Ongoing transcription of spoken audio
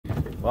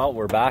Well,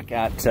 we're back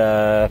at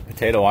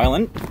Potato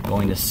Island.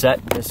 Going to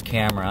set this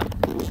camera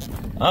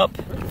up.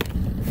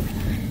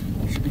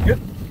 Should be good.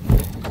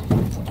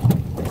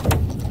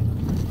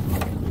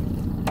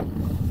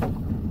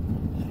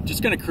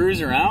 Just gonna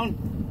cruise around,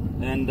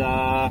 and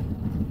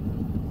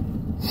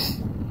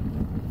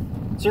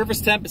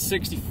surface temp is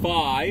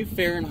 65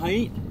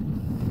 Fahrenheit.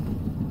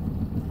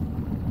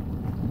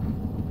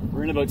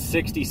 We're in about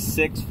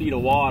 66 feet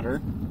of water.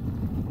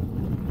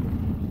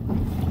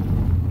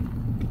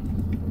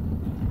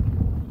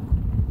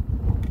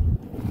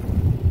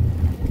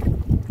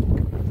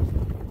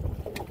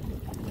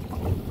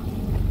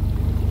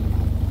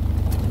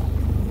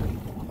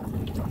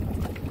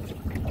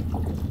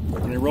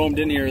 When they roamed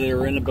in here, they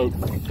were in about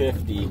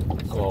 50,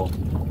 so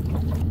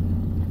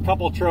a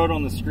couple trout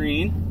on the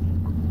screen.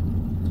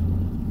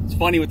 It's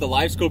funny, with the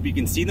live scope, you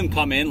can see them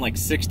come in like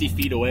 60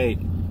 feet away.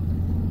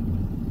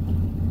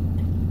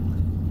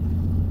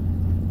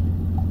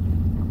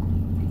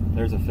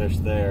 There's a fish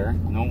there.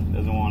 Nope,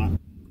 doesn't want to.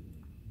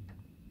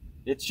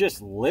 It's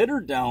just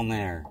littered down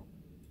there.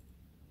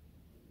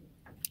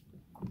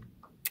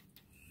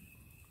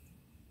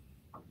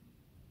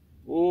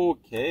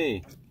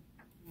 Okay.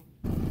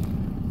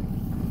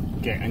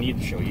 Okay, I need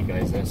to show you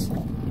guys this.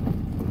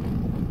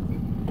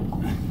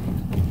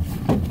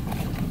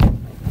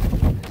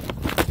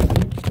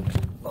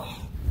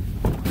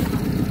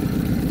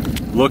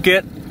 Look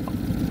at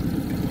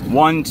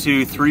 1,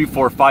 2, 3,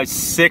 4, 5,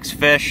 6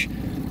 fish.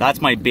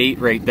 That's my bait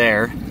right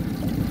there.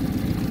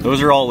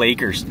 Those are all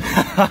Lakers.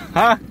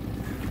 I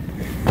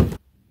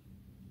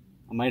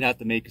might have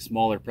to make a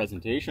smaller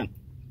presentation.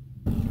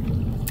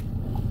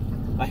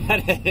 I had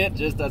a hit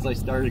just as I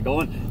started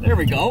going. There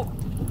we go.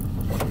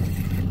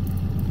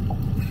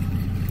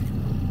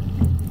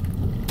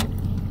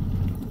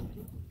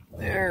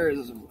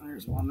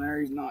 There's one there.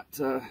 He's not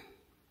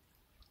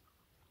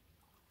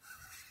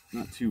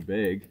too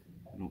big,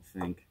 I don't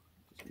think.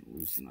 Just gonna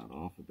loosen that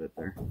off a bit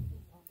there.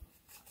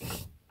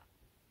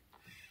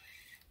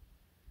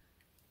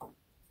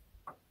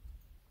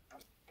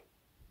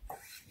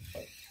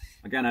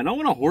 Again, I don't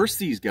want to horse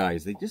these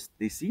guys.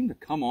 They seem to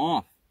come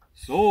off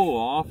so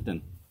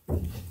often.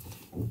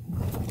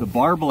 The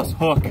barbless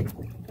hook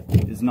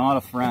is not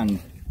a friend.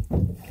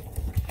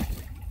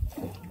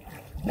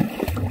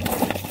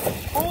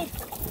 Oh,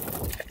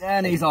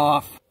 and he's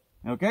off.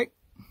 Okay.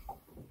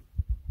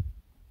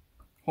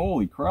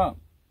 Holy crap.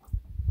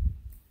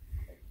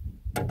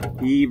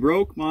 He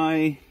broke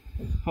my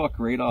hook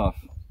right off.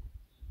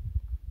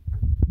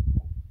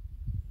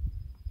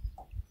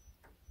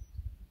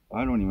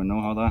 I don't even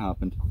know how that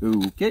happened.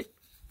 Okay.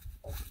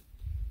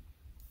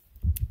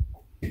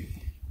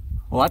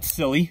 Well, that's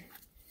silly.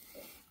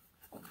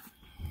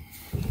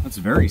 That's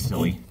very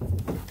silly.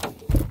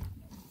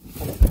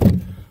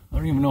 I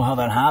don't even know how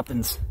that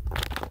happens.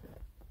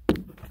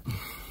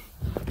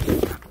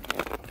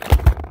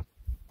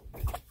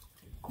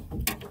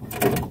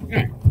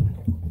 Okay.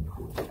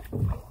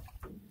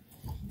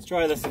 Let's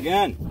try this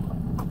again.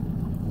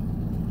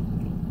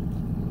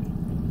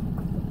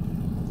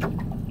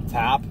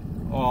 Tap.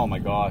 Oh my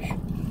gosh.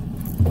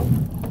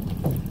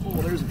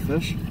 Oh, there's a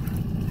fish.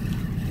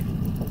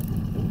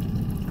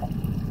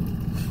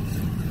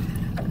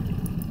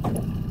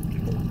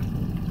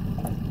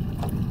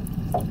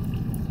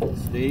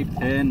 Stay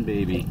pinned,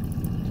 baby.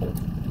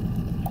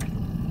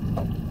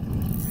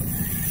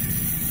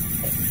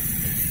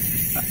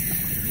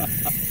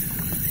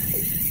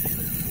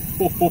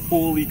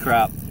 Holy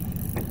crap.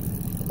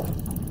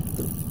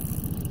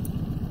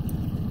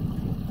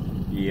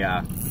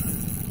 Yeah.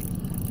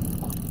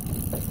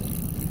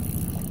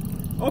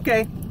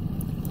 Okay.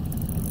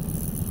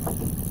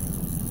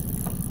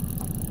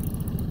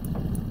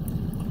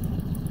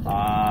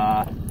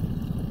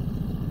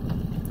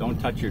 Don't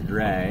touch your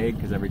drag,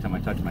 because every time I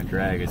touch my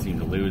drag, I seem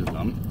to lose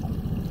them.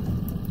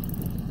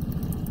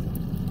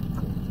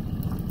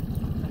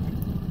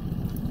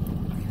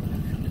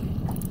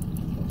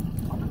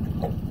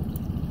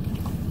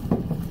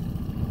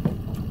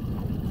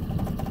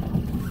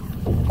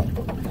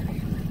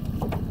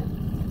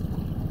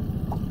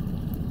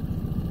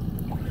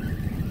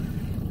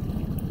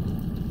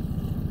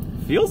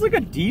 Feels like a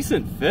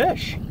decent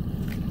fish.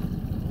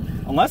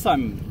 Unless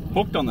I'm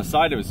hooked on the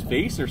side of his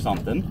face or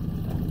something.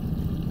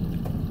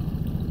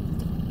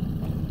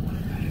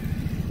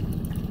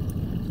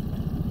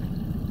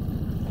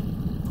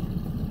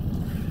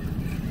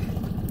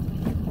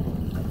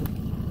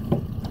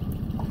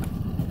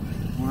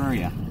 Where are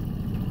you?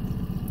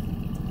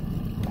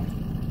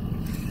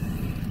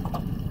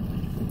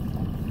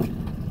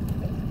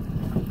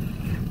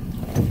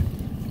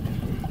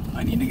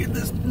 I need to get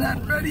this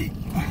net ready.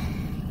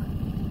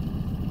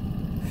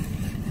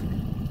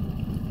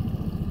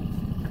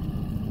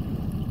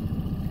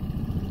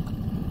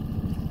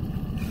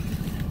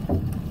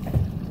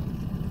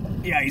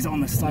 Yeah, he's on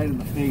the side of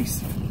the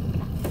face.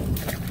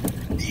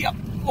 Yep.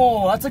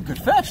 Oh, that's a good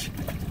fish.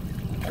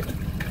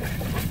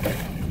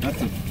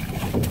 That's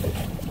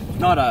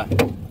not a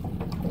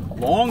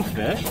long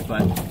fish,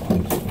 but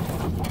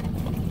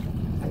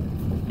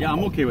yeah,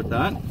 I'm okay with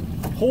that.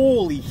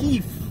 Holy,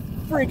 he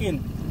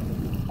friggin'.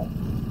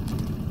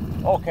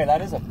 Okay,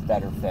 that is a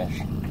better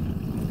fish.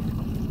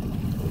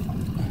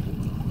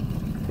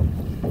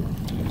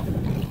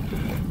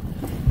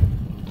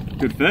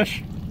 Good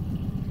fish.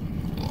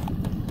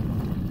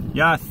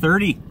 Yeah,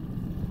 30.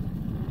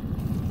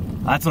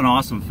 That's an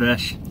awesome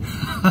fish.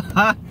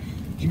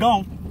 Keep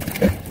going.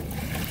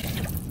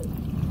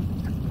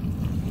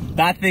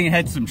 That thing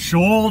had some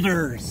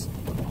shoulders.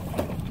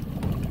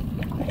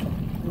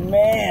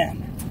 Man.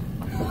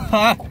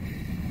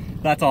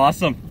 That's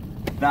awesome.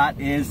 That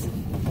is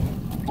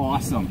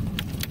awesome.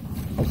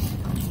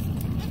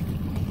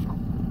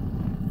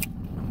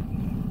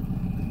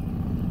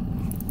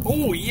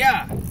 Oh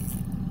yeah.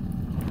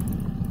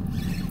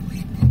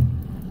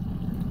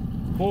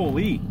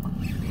 Holy.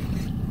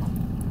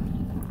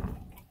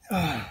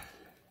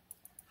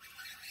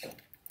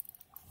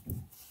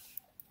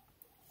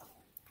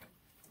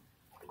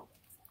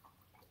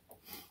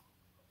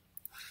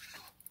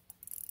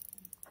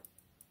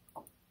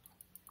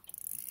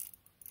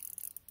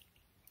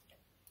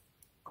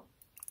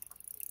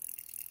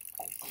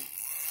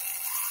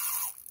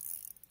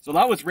 So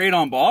that was right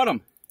on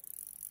bottom.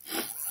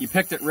 He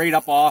picked it right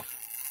up off.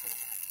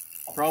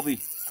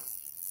 Probably.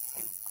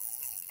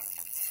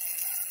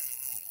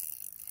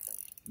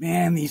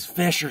 Man, these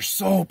fish are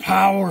so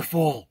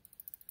powerful.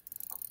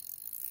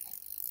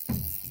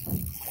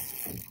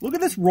 Look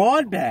at this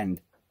rod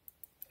bend.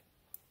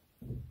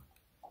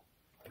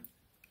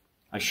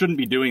 I shouldn't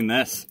be doing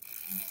this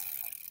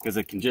because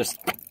it can just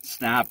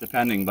snap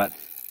depending, but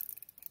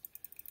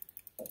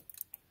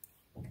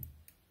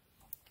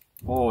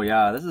oh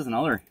yeah, this is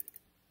another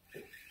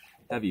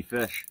heavy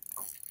fish.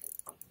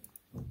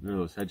 Look at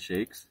those head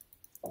shakes.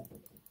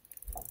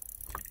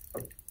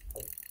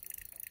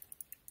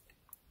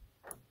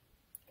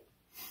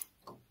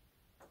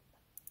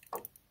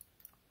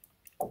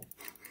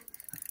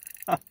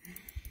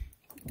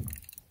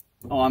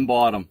 On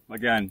bottom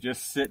again,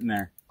 just sitting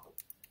there.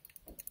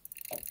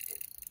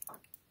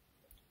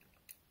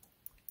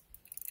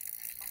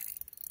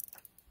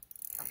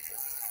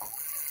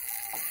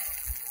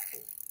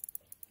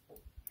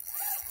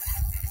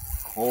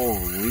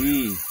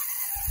 Holy.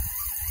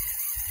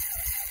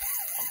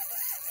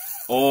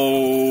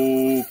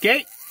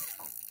 Okay.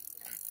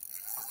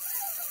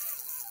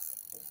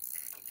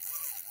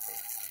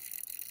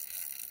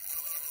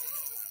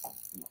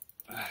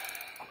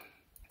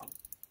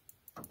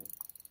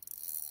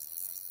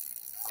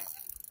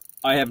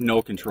 I have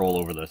no control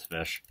over this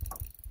fish.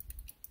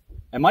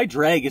 And my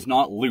drag is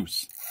not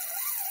loose.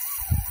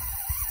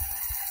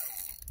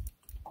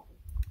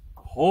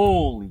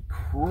 Holy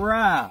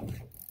crap.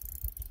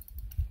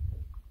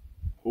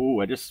 Oh,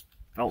 I just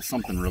felt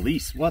something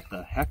release. What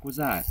the heck was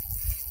that?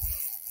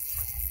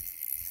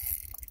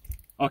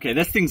 Okay,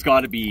 this thing's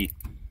got to be...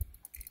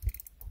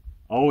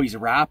 Oh, he's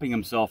wrapping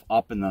himself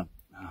up in the...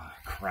 Oh,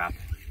 crap.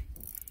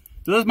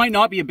 So this might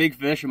not be a big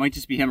fish. It might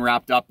just be him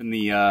wrapped up in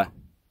the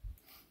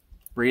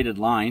braided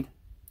line.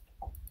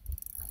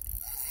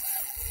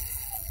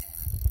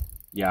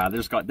 Yeah,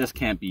 this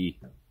can't be...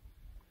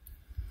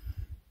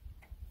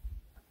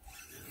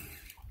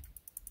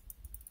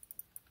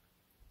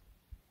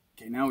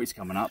 Okay, now he's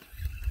coming up.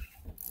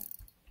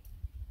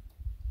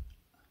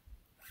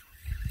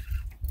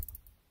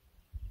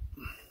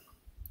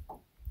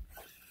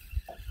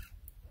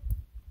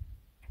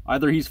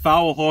 Either he's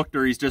foul hooked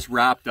or he's just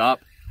wrapped up.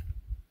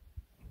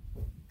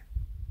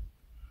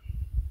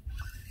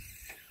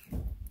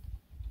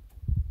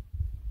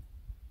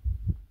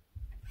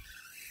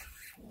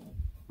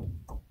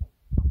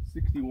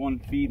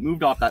 Feet,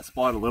 moved off that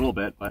spot a little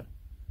bit, but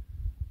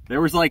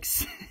there was like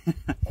 6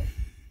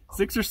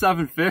 or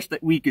 7 fish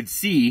that we could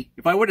see.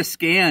 If I would have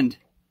scanned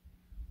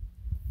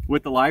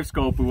with the live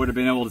scope, we would have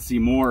been able to see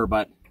more,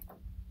 but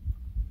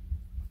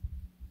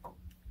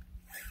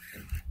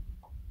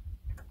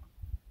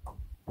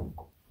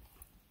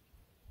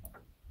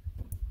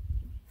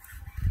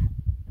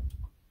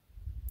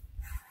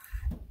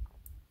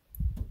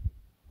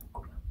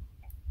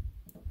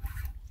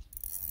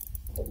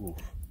oof.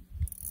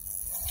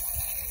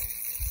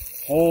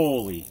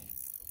 Holy.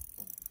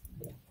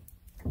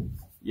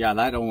 Yeah,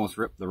 that almost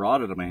ripped the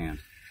rod out of my hand.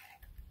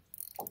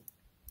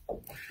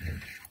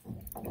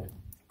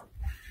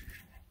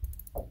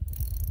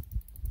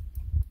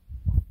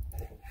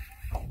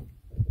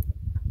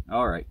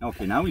 All right,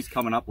 okay, now he's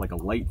coming up like a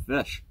light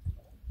fish.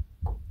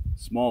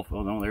 Small,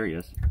 oh no, there he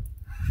is.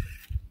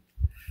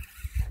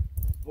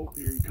 Oh,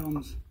 here he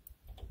comes.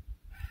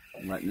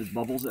 Letting his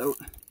bubbles out.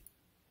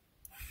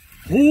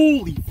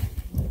 Holy!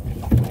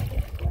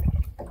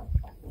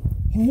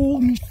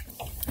 Holy!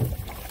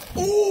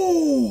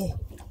 Oh!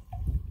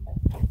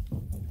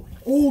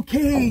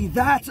 Okay,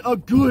 that's a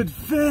good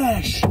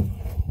fish!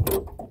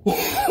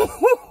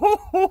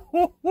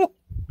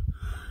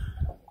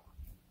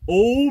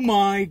 Oh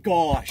my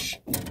gosh!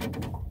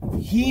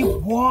 He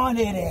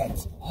wanted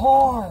it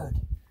hard!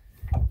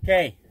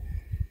 Okay.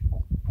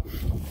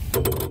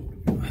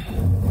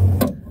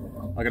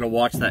 I gotta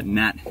watch that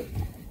net.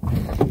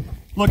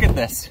 Look at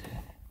this.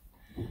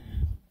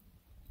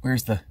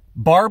 where's the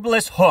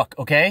barbless hook,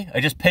 okay? I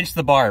just pinched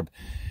the barb.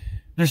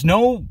 There's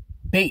no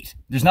bait.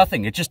 There's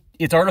nothing.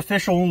 It's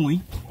artificial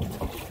only.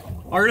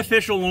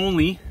 Artificial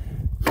only.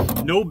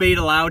 No bait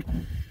allowed.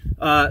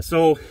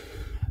 So,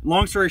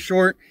 long story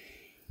short,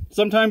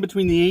 sometime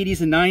between the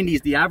 80s and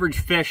 90s, the average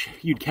fish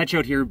you'd catch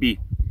out here would be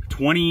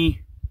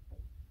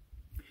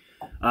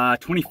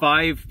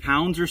 25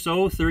 pounds or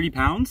so, 30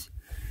 pounds.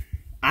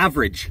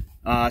 Average.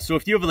 So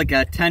if you have like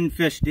a 10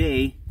 fish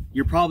day,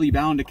 you're probably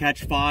bound to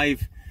catch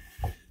 5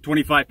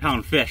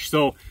 25-pound fish.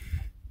 So,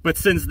 but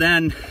since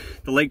then,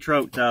 the lake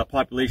trout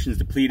population is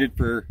depleted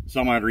for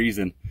some odd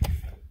reason.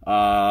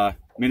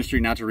 Ministry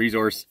of Natural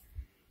Resource,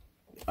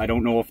 I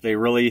don't know if they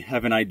really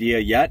have an idea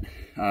yet.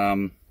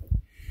 So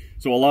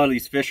a lot of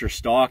these fish are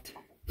stocked,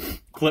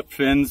 clip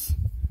fins.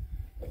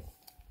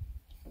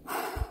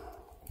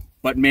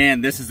 But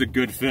man, this is a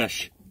good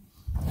fish.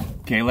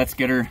 Okay, let's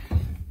get her.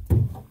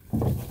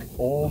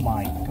 Oh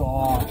my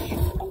gosh.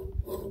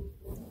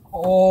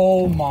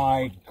 Oh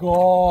my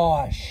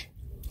gosh.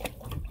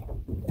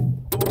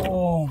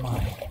 Oh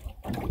my.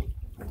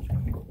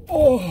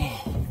 Oh.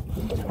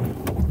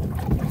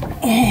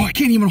 Oh, I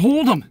can't even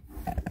hold him.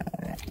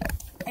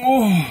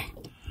 Oh.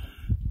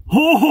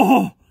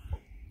 Oh.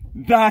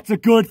 That's a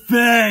good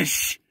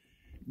fish.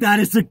 That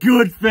is a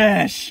good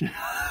fish.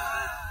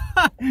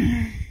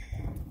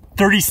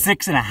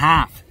 36 and a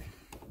half.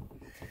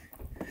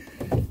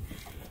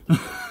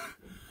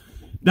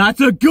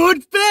 That's a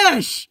good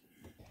fish.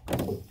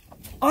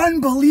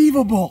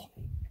 Unbelievable.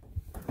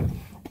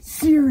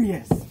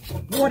 Serious.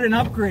 What an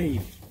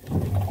upgrade.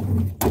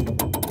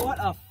 What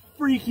a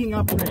freaking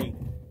upgrade.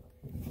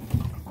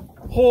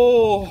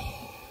 Oh.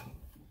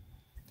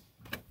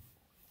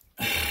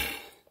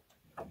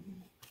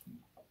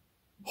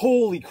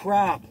 Holy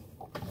crap.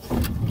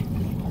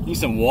 Need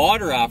some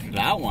water after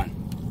that one.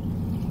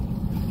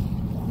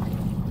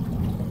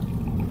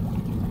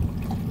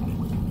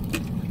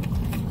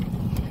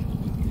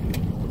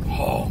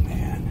 Oh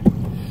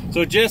man.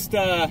 So just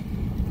over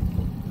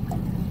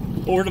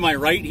to my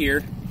right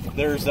here,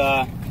 there's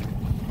a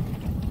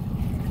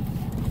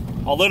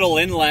little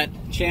inlet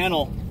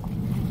channel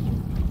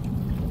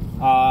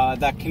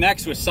that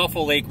connects with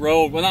Suffolk Lake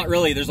Road. Well, not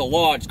really, there's a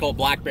lodge called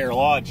Black Bear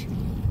Lodge.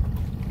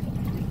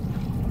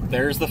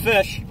 There's the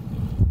fish,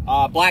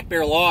 Black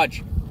Bear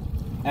Lodge,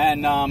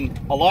 and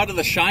a lot of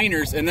the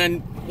shiners, and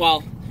then,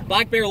 well,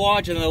 Black Bear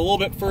Lodge, and then a little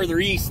bit further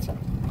east,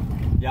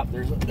 yep,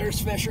 there's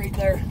fish right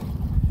there,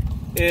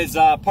 is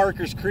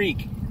Parker's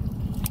Creek.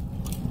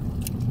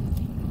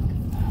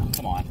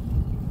 Come on.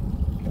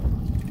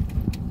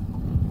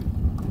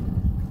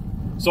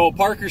 So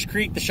Parker's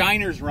Creek, the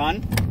shiners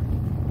run,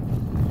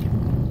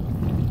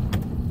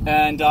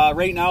 and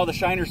right now the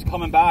shiners are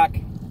coming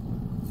back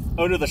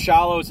out of the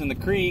shallows in the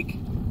creek.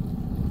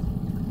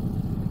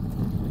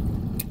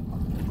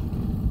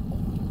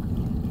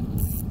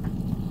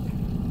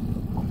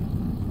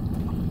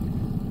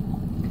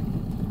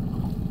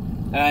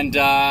 And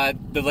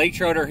the lake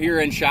trout are here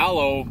in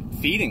shallow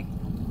feeding.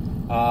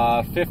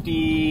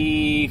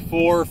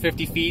 54,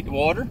 50 feet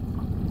water.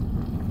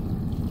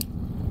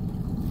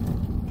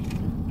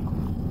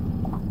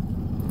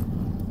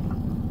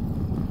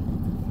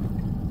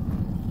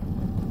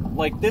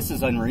 Like, this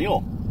is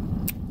unreal.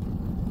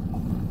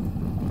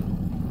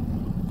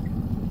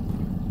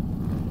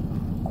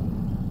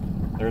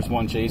 There's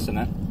one chasing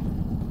it.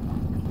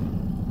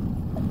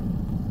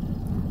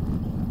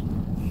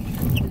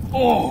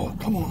 Oh,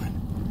 come on.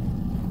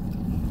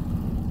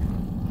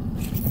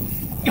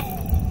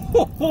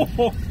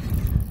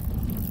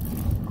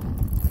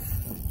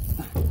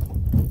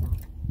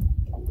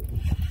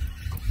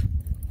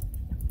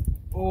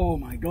 Oh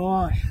my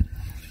gosh.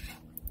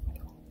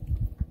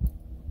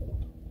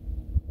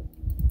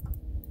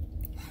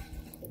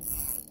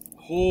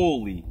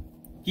 Holy.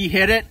 He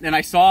hit it and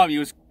I saw him. He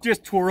was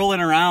just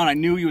twirling around. I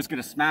knew he was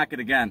going to smack it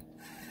again.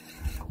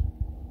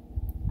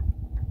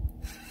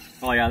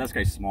 Oh yeah, this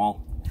guy's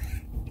small.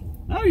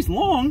 Oh, he's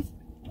long.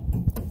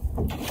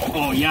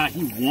 Oh yeah,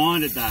 he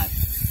wanted that.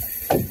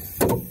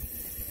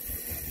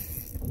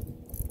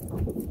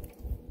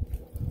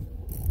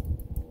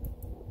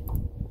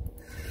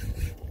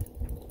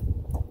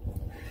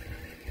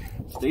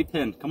 Stay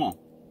pinned, come on.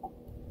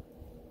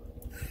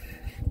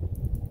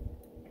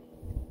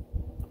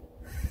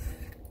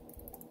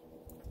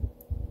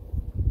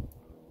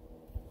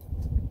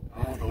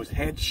 Oh, those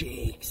head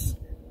shakes.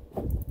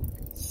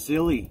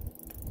 Silly.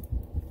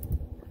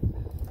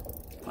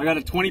 I got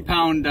a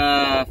 20-pound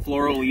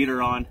fluoro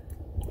leader on.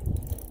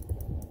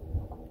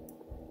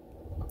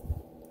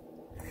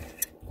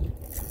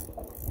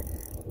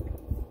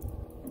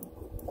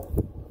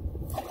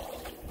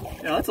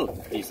 Yeah, that's a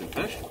decent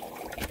fish.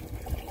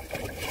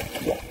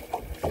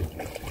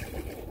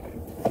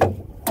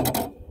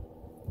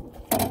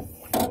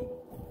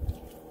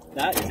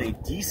 That is a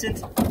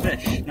decent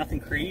fish, nothing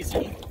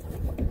crazy.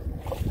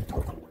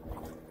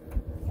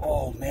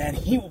 Oh man,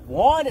 he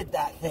wanted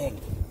that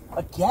thing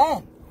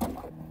again.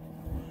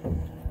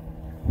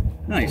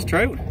 Nice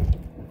trout.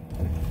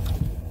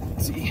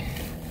 Let's see.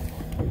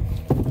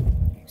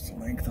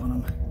 length on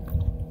him.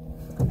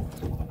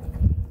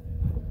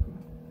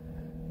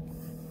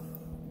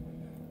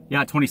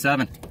 Yeah,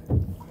 27.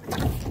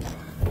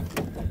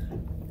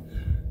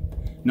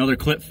 Another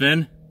clip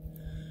fin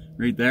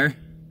right there.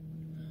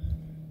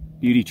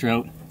 Beauty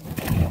trout.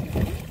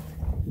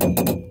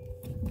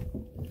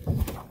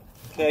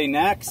 Okay,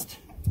 next.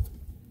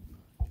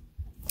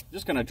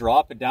 Just gonna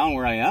drop it down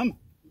where I am.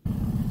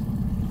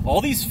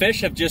 All these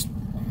fish have just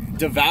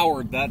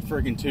devoured that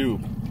friggin'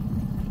 tube.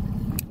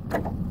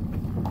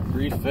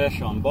 3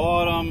 fish on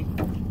bottom.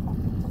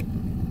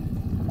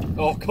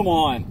 Oh, come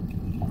on.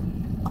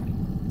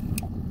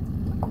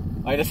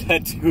 I just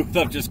had 2 of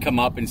them just come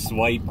up and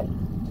swipe.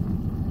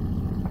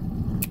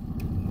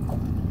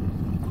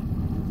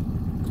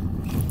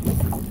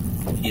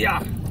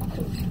 Yeah.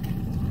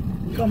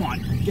 Come on.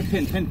 Get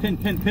pin, pin, pin,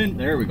 pin, pin.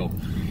 There we go.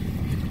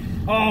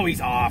 Oh,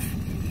 he's off.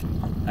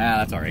 Ah,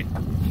 that's all right.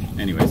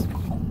 Anyways.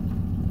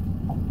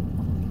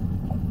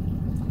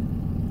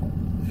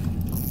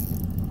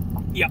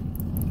 Yeah.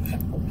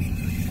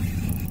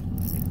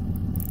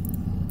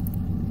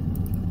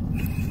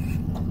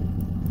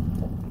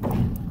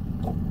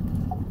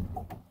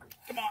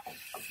 Come on.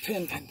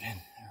 Pin, pin, pin.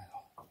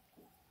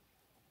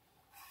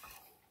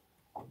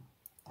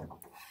 There we go.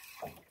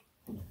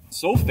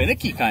 So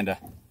finicky, kinda.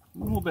 A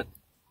little bit.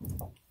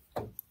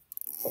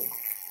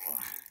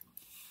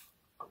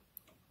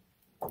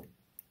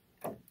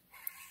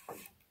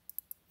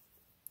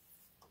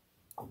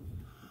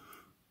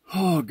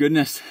 Oh,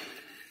 goodness.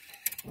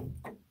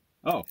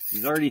 Oh,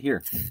 he's already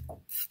here.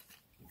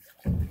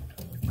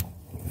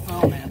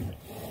 Oh, man.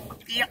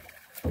 Yep.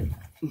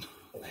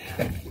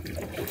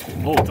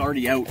 Oh, it's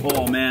already out.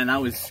 Oh, man,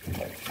 that was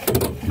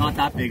not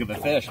that big of a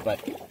fish, but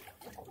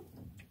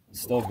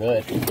still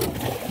good.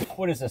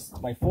 What is this,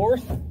 my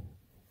 4th?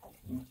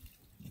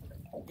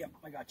 Yep,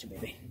 I got you,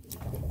 baby.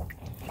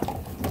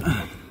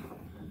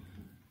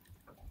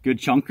 Good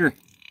chunker.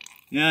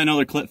 Yeah,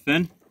 another clip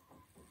fin.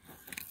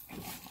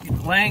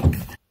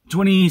 Length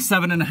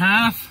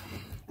 27.5.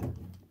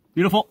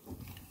 Beautiful.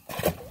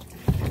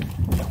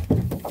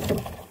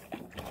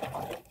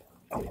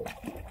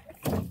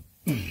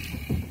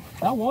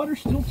 That water's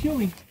still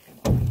chilly.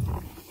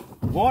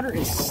 Water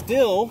is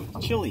still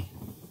chilly.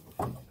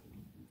 I'm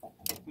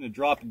gonna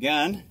drop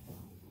again.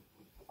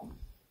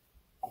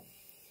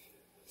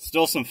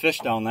 Still some fish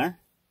down there.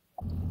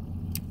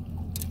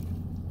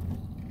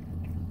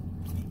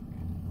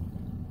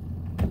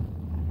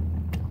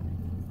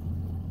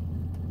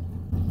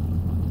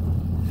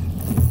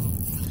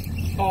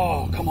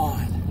 Oh, come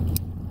on.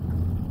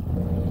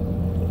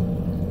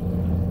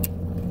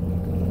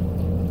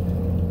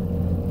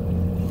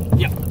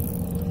 Yep.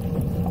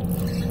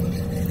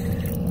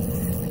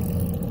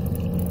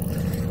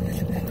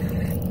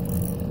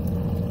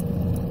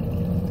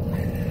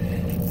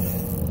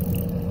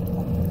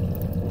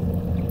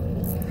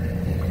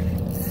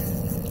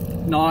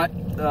 Not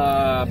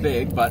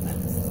big, but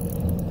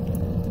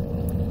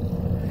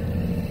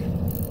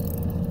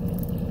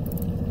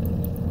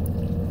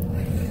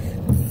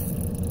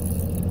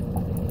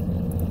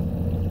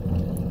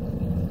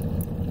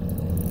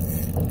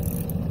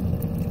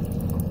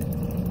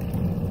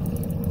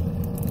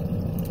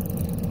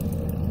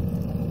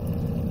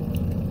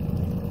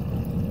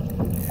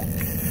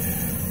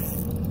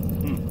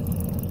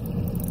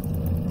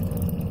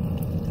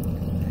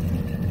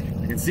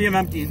I can see him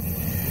emptying.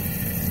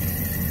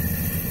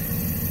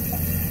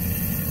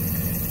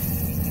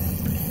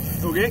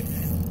 Okay.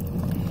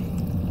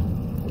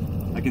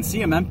 I can see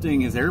him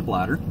emptying his air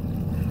bladder.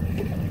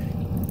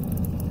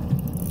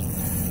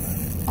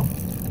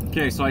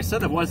 Okay, so I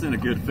said it wasn't a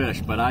good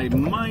fish, but I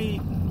might...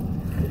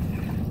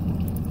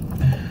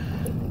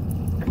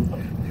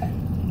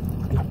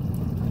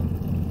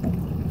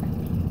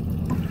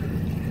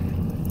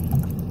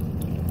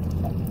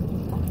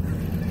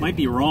 might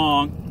be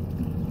wrong.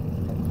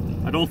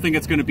 I don't think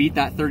it's going to beat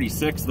that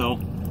 36 though.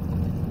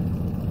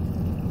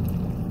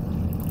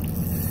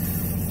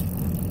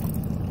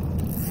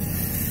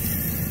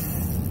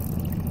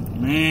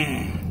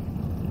 Man,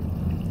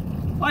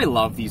 I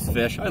love these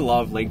fish. I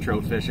love lake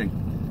trout fishing.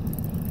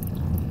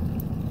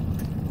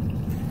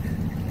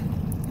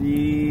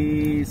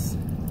 He's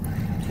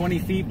 20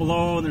 feet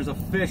below and there's a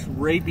fish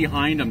right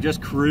behind him,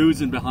 just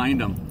cruising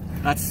behind him.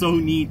 That's so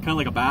neat, kind of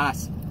like a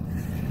bass.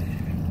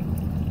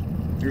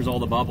 Here's all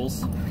the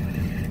bubbles.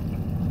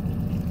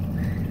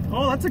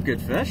 Oh, that's a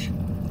good fish.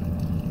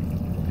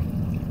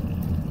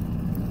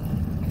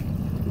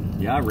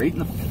 Yeah, right in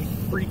the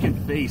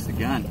freaking face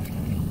again.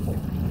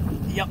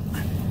 Yep.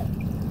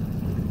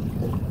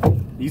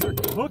 These are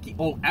cookie.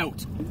 Oh,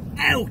 out.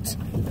 Out.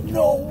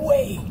 No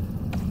way.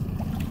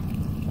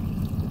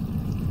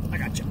 I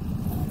got you.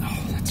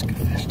 Oh, that's a good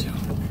fish too.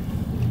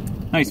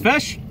 Nice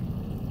fish.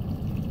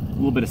 A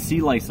little bit of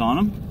sea lice on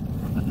him,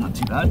 but not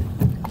too bad.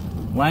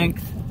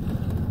 Length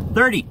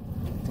 30.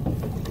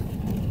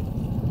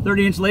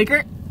 30-inch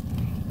laker.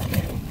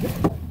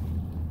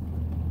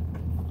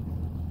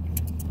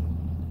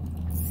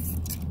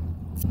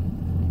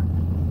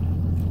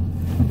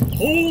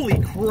 Holy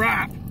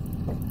crap!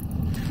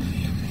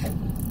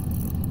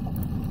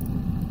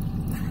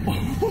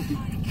 Oh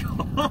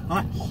my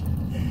gosh.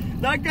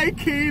 That guy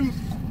came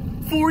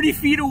 40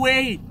 feet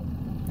away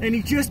and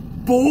he just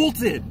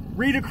bolted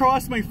right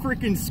across my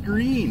freaking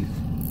screen.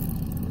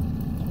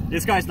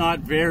 This guy's not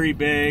very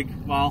big.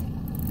 Well,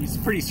 he's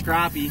pretty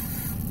scrappy.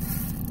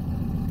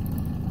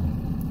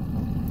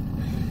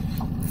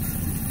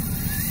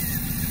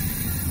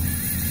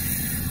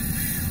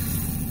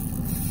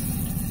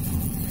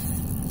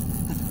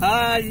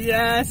 Ah,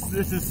 yes,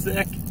 this is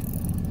sick.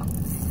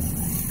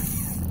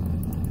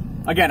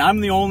 Again, I'm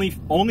the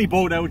only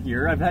boat out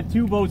here. I've had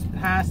 2 boats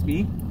pass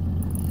me.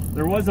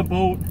 There was a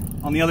boat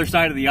on the other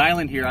side of the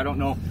island here. I don't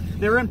know.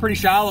 They were in pretty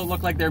shallow. It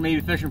looked like they were maybe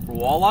fishing for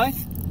walleye.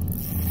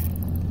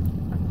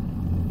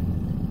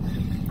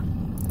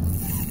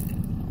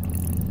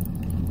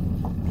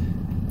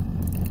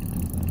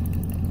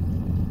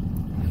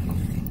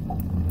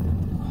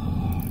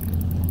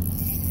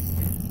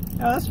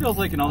 Yeah, this feels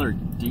like another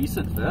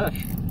decent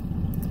fish.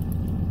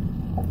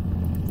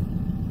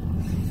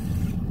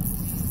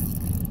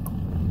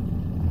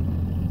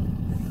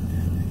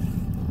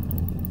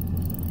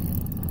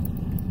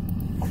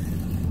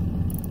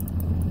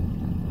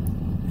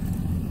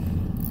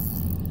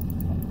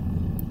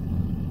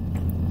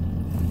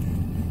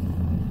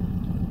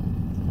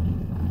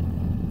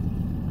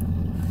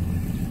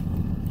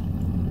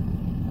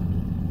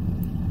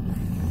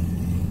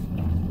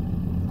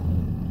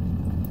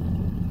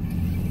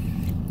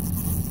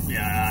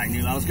 Yeah, I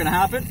knew that was gonna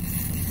happen.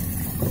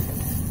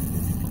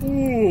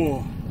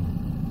 Ooh.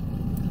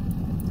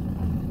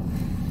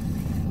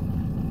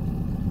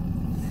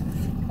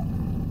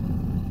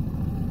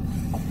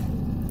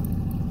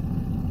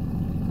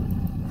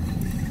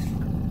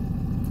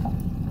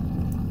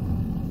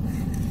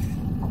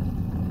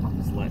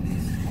 Just letting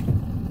these.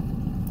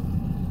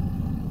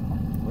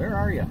 Where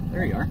are you?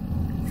 There you are.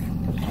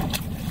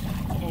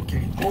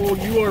 Okay. Oh,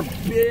 you are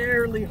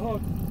barely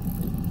hooked.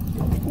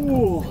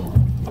 Ooh.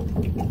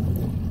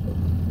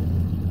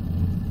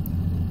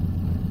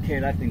 Okay,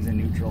 that thing's in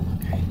neutral.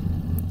 Okay.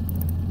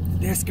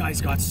 This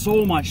guy's got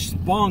so much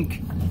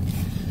spunk.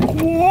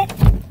 Whoa.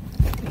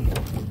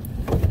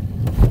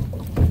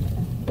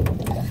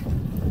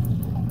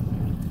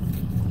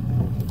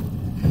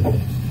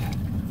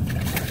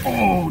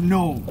 Oh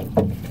no.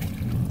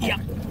 Yeah.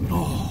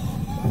 Oh.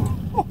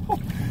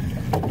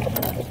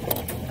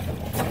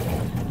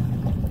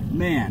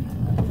 Man.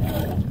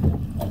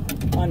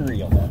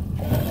 Unreal.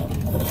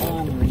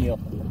 Unreal.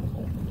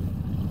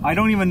 I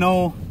don't even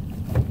know.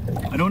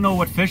 I don't know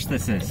what fish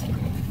this is.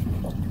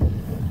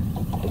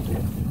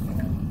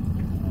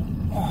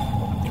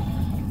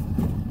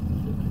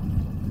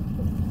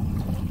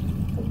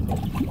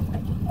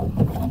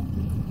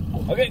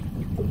 Okay.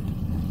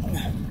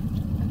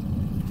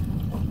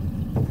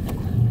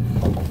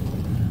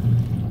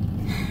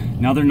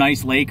 Another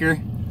nice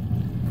Laker.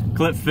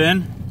 Clip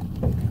fin.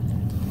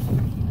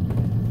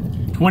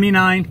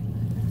 29.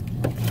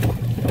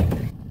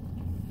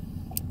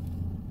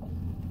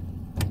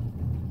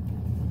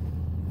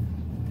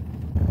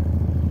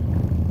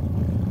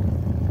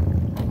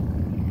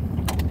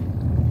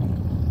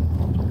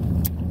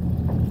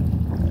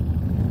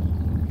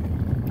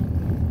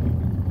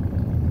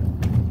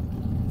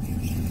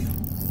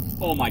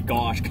 Oh my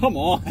gosh, come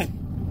on.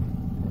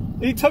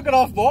 He took it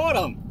off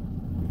bottom.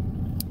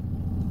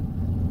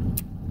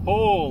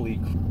 Holy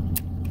crap.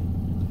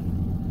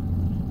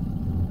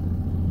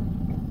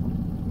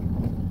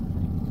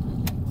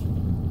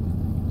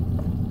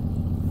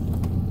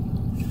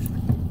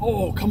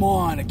 Oh, come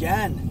on,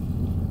 again.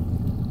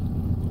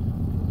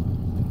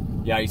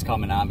 Yeah, he's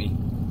coming at me.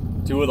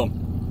 2 of them.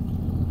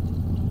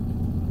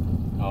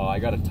 Oh, I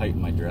gotta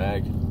tighten my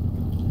drag.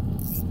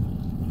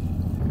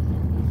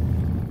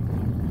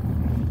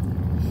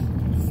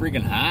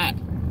 Freaking hot.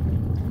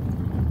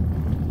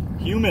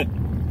 Humid.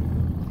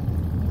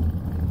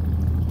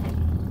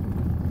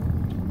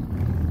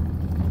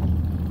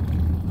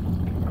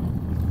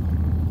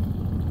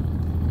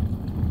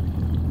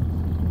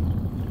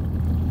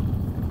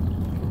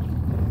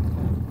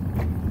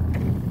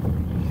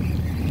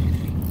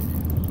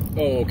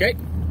 Okay.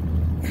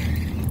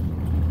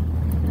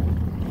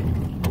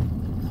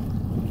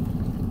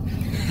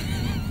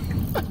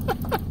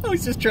 I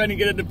was just trying to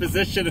get into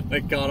position and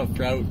I caught a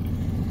trout.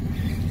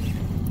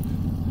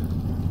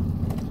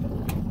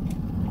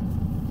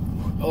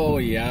 Oh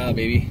yeah,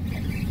 baby.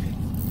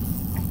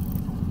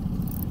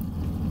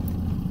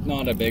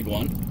 Not a big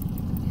one.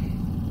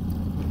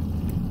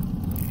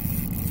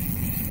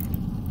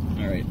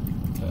 All right,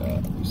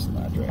 loosen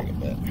that drag a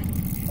bit.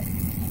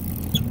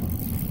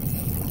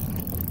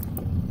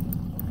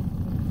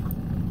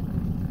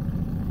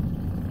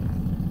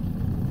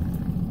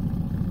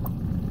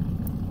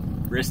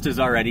 Wrist is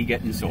already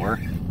getting sore.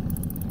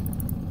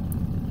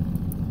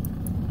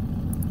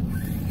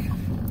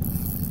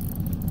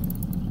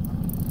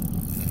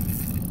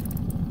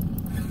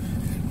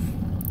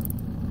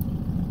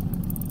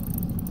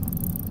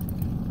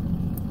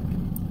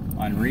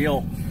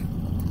 Unreal.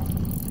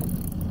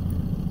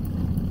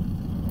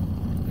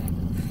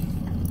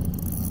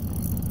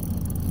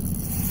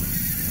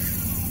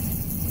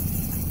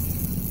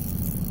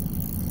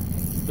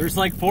 There's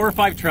like 4 or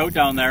 5 trout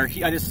down there.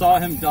 I just saw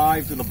him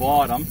dive to the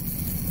bottom.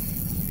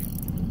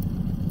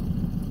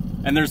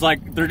 And there's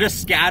like, they're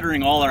just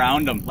scattering all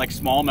around him, like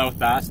smallmouth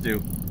bass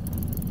do.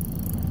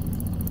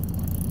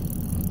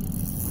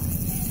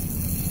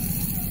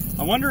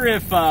 I wonder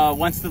if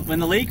when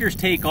the Lakers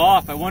take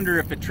off, I wonder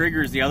if it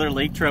triggers the other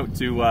lake trout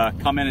to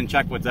come in and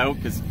check what's out.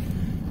 Because,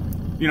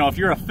 you know, if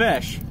you're a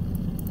fish,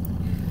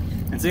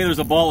 and say there's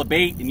a ball of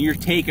bait and you're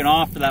taking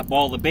off for that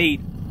ball of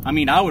bait, I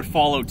mean, I would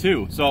follow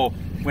too. So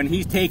when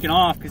he's taking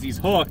off because he's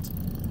hooked,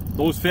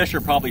 those fish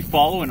are probably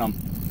following him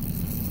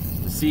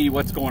to see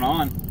what's going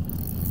on.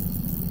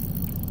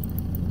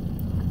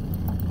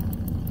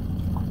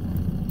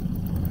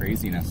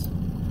 Craziness.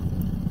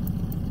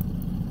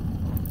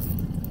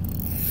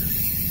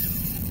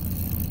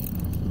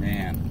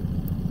 Man.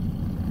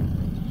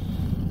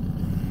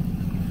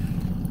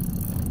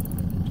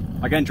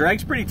 Again,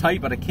 drag's pretty tight,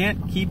 but I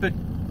can't keep it.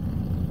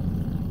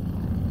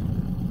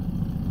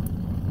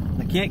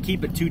 I can't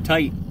keep it too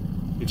tight.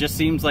 It just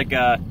seems like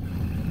a.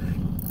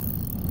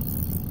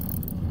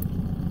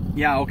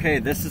 Yeah, okay,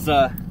 this is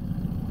a.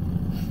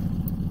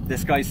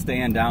 This guy's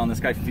staying down.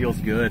 This guy feels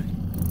good.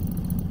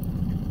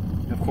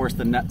 And of course,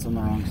 the net's on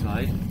the wrong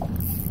side.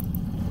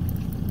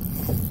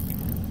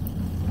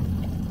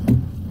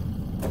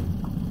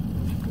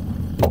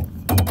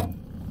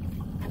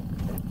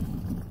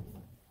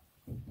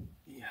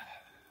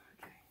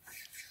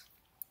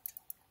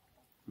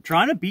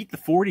 Trying to beat the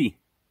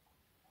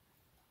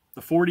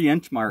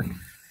 40-inch mark.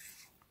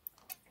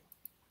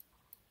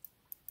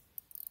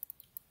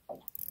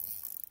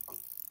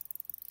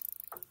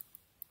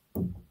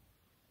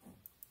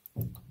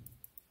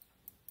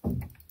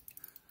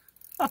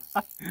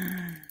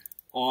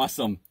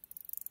 Awesome.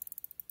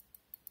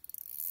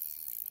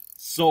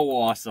 So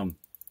awesome.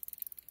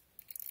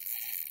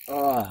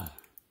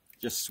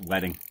 Just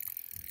sweating.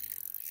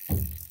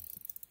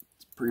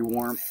 It's pretty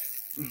warm.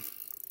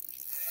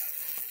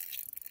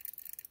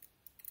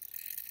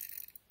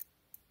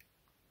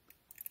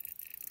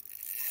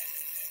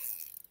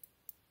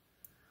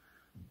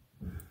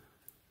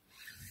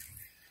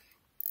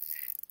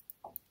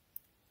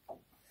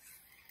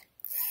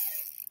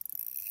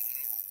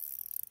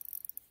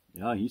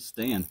 Yeah, he's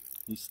staying.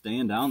 He's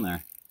staying down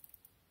there.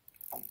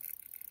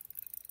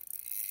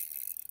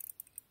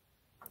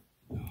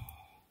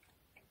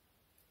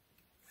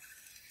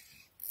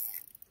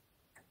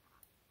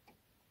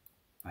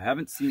 I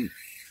haven't seen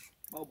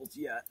bubbles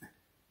yet.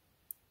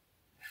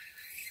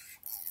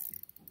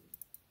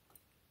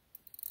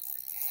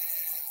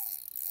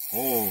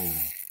 Oh.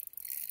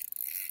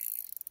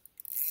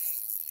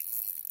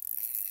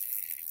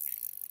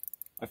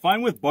 I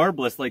find with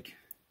barbless, like,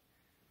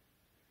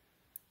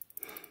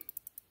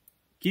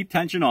 keep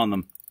tension on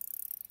them,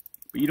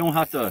 but you don't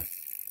have to,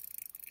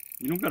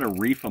 you don't gotta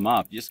reef them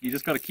up. You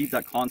just gotta keep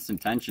that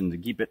constant tension to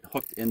keep it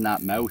hooked in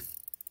that mouth.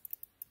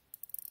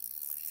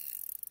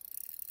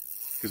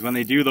 Because when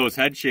they do those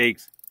head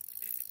shakes,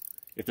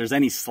 if there's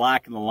any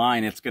slack in the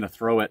line, it's gonna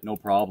throw it, no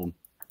problem.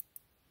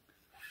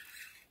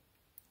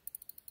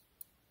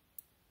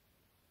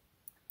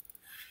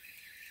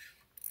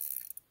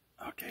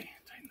 Okay,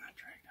 tighten that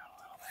drag down a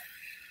little bit.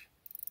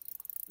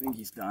 I think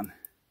he's done.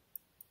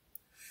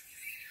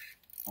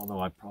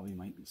 Although I probably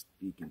might be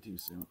speaking too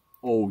soon.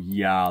 Oh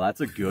yeah, that's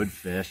a good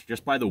fish.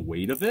 Just by the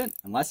weight of it.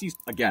 Unless he's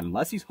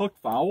hooked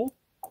foul.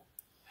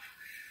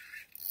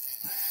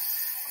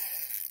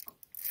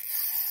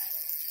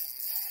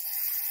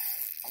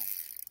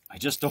 I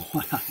just don't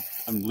want to,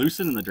 I'm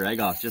loosening the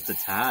drag off just a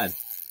tad.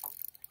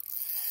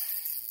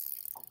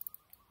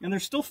 And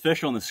there's still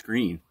fish on the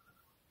screen.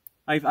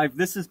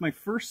 This is my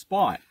first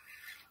spot.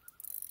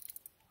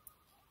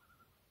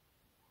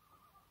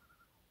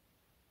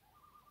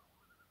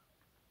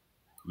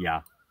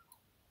 Yeah,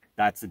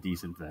 that's a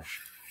decent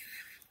fish.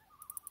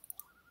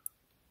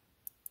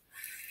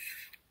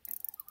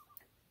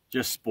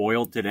 Just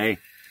spoiled today.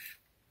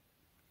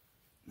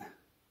 Are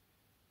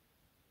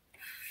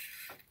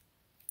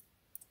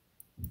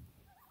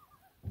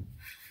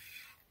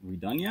we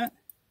done yet?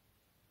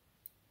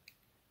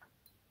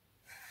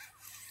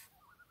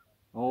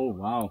 Oh,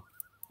 wow.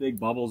 Big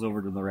bubbles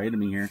over to the right of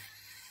me here.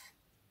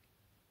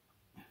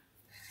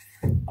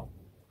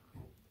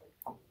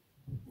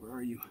 Where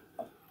are you?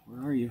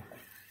 Where are you?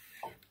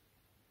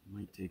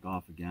 Might take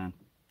off again.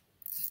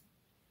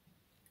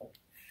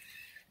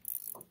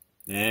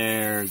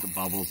 There's the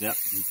bubbles. Yep,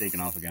 he's taking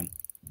off again.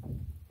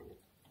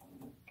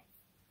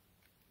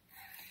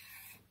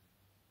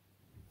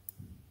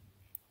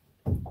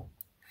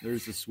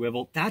 There's the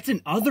swivel. That's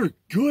another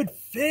good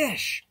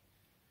fish.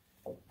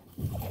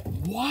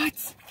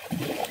 What?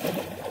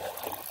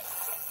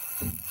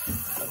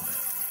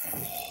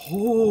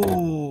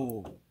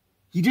 Oh,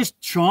 he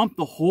just chomped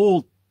the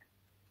whole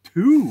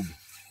tube.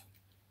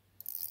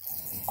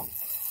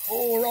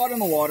 Oh, rod in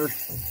the water.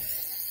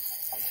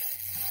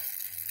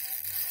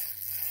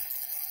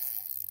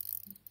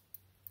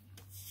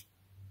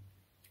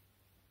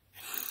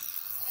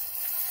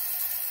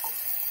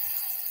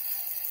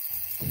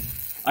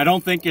 I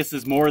don't think this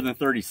is more than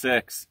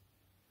 36.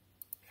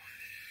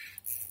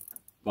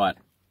 but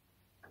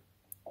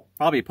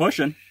probably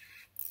pushing.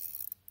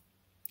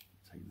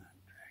 Tighten that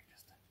drag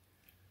just a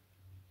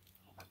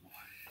little bit more.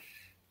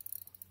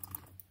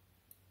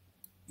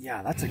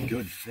 Yeah, that's a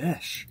good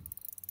fish.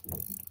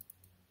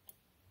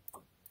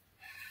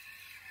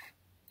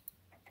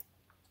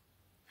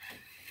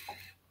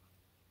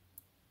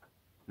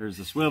 There's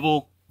the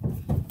swivel.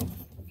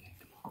 Okay,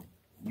 come on.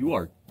 You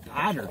are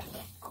battered.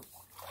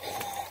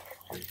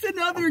 It's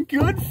another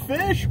good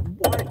fish.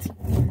 What?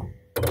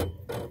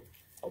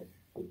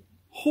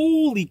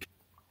 Holy.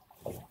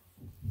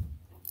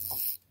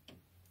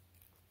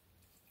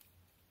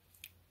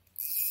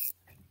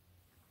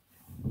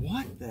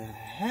 What the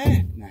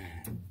heck,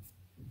 man?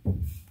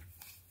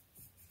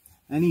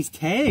 And he's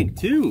tagged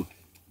too.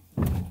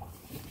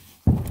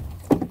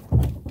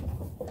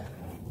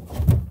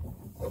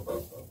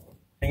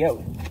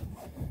 Out.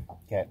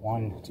 Okay,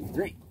 1, 2,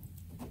 3.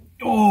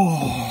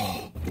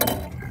 Oh,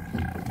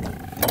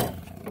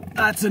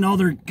 that's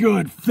another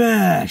good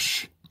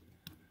fish.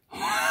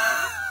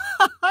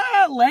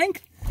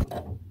 Length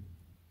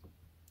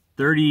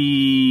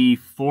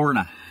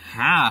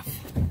 34.5.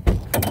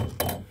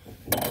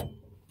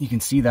 You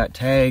can see that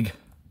tag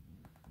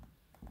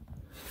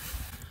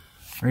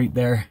right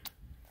there.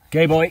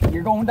 Okay, boy,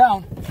 you're going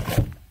down.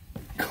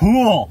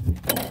 Cool.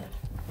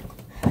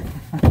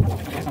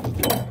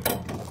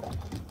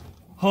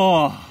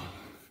 Oh,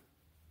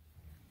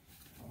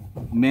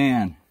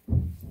 man.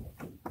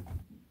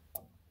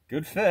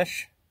 Good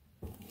fish.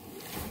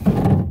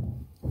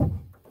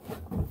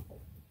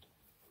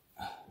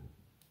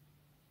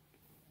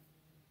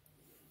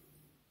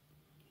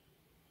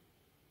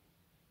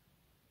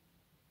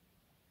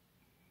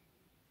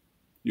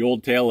 The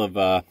old tale of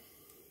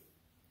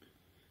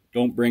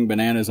don't bring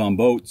bananas on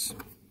boats.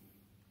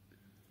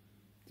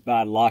 It's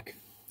bad luck,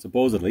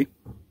 supposedly.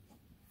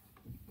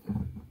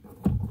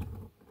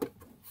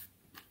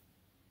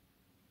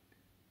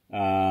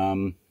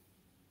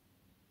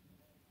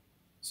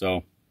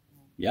 So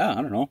yeah, I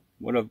don't know.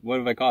 What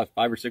have I caught?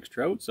 5 or 6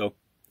 trout? So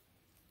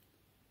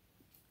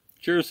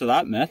cheers to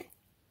that myth.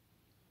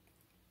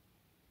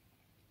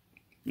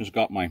 Just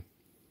got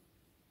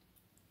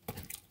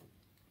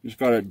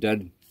it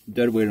dead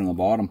weight on the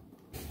bottom.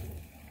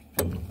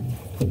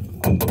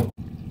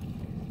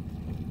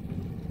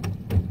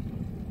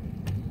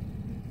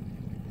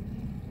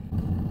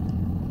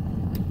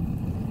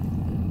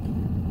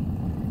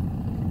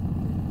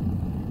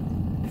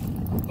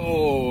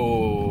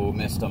 Oh,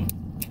 missed him.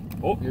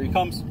 Oh, here he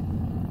comes.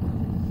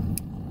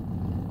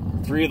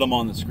 3 of them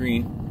on the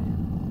screen.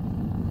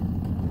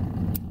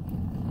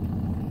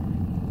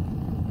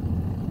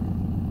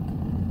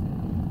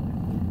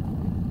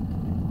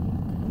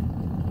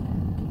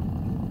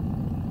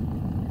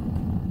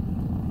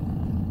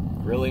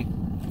 Really?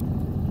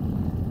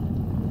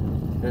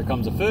 Here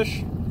comes a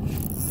fish.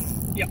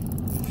 Yep.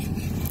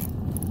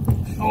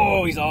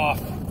 Oh, he's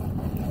off.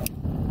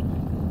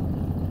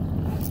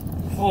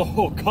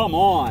 Oh, come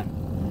on.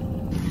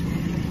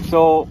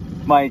 So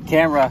my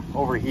camera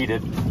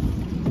overheated.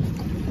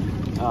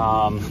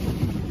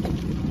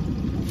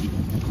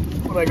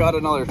 But I got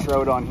another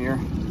trout on here.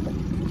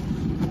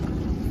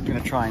 I'm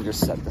gonna try and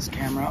just set this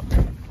camera up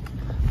here.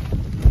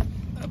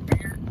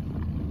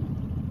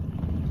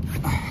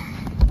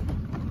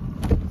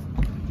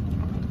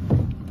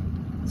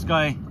 This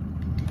guy,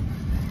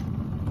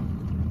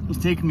 he's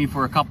taking me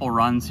for a couple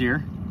runs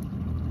here.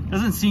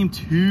 Doesn't seem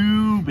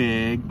too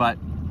big, but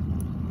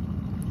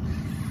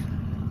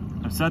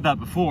I've said that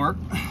before.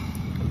 Get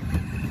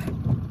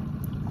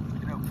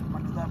out from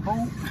under that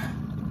boat.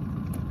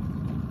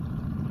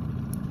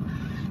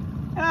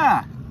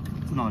 Yeah,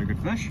 it's another good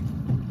fish.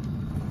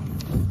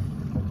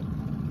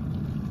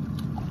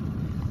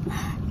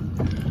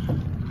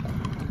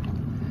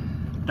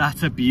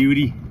 That's a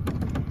beauty.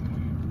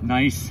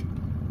 Nice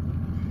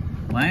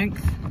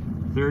length,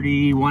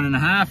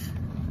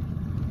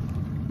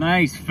 31.5.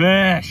 Nice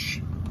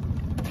fish.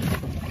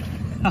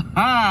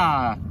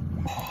 Haha.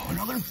 Oh,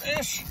 another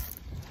fish.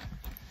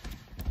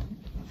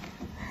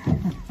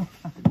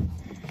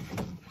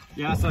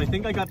 Yeah, so I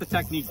think I got the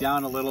technique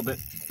down a little bit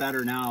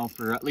better now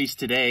for at least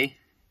today.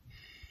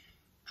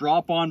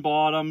 Drop on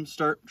bottom,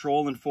 start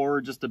trolling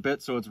forward just a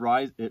bit so it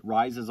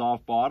rises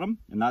off bottom,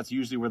 and that's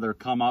usually where they'll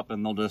come up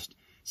and they'll just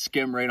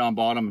skim right on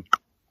bottom and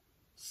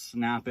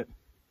snap it.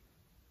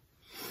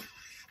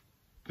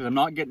 Because I'm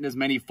not getting as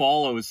many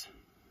follows.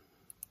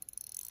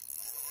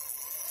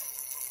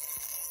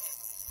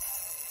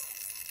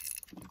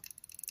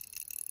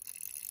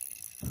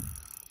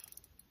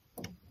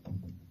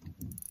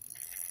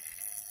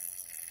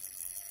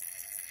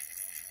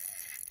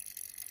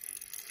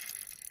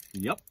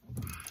 Yep.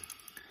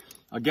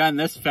 Again,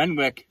 this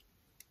Fenwick.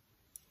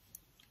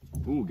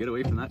 Ooh, get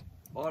away from that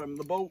bottom of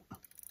the boat.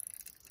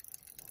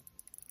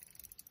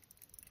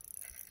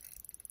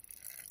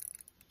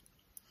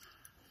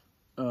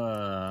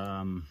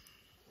 Nowhere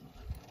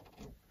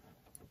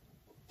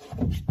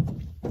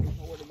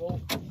to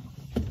go.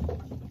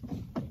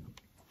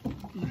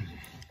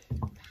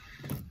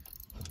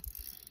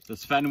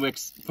 This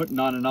Fenwick's putting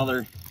on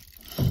another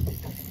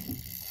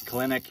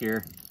clinic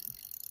here.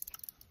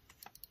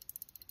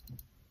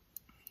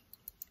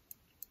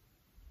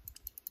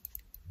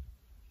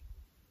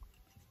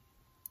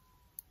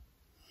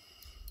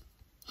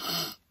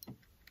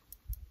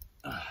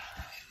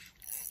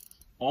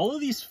 All of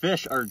these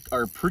fish are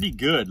pretty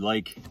good.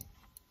 Like,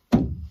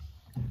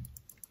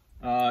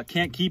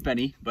 can't keep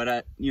any,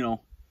 but you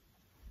know,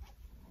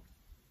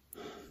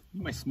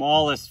 my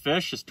smallest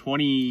fish is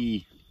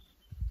 28.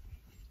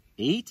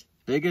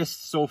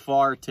 Biggest so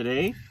far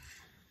today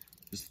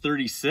is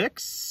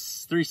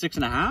 36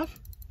 and a half.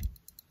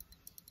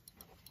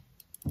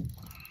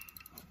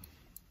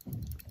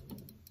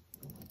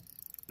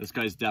 This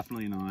guy's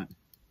definitely not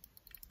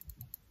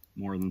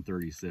more than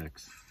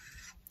 36.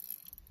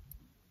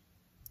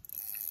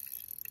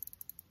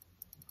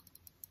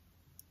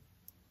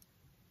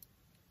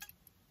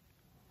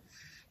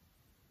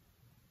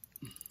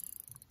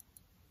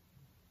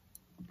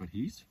 But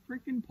he's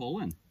freaking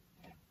pulling.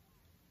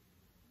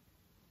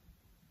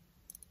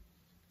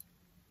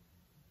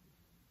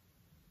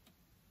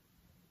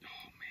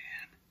 Oh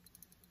man.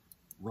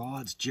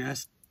 Rod's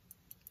just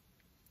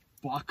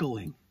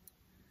buckling.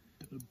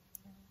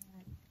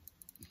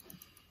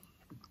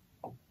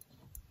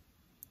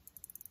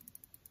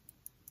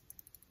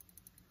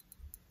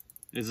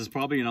 This is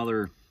probably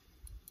another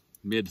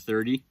mid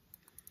 30,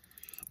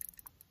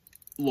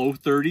 low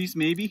 30s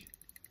maybe.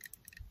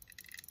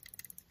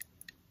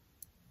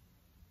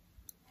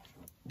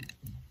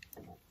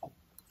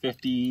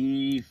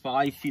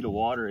 $55 feet of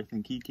water, I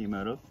think he came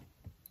out of.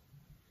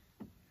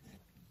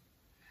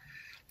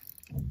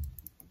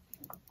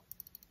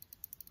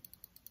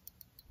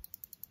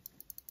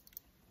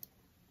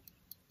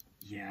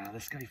 Yeah,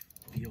 this guy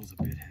feels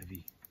a bit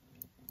heavy.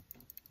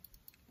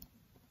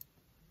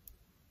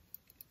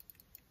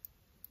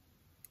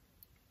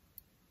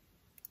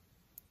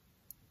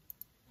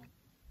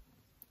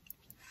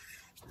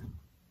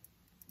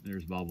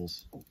 There's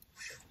Bubbles.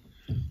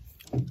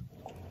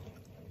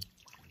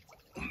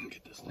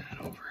 Get this net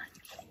over.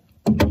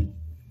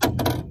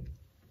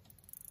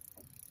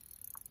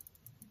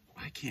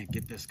 I can't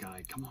get this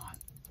guy. Come on.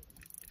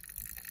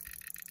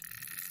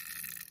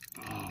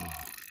 Oh.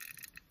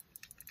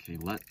 Okay,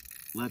 let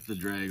the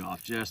drag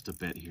off just a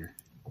bit here.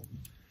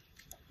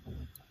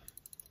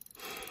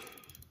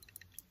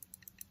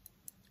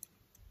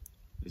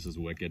 This is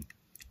wicked.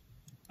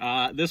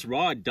 This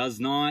rod does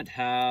not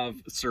have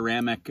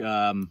ceramic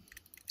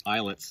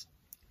eyelets.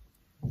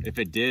 If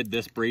it did,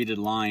 this braided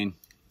line,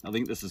 I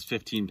think this is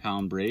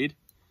 15-pound braid,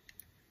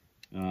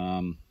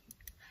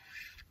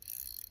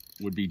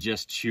 would be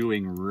just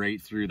chewing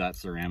right through that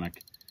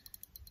ceramic.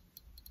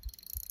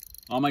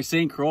 On my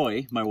St.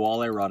 Croix, my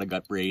walleye rod, I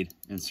got braid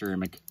and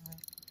ceramic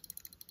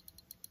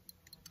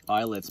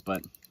eyelets,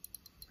 but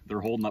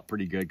they're holding up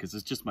pretty good because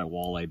it's just my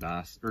walleye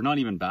bass, or not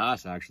even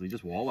bass actually,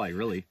 just walleye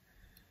really,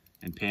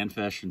 and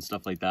panfish and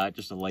stuff like that,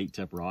 just a light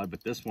tip rod.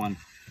 But this one,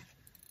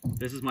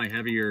 this is my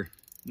heavier,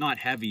 not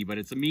heavy, but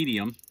it's a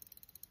medium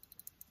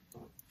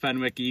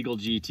Fenwick Eagle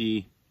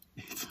GT.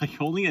 It's like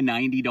only a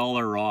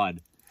 $90 rod,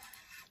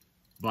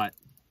 but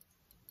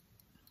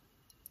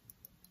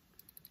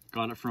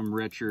got it from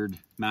Richard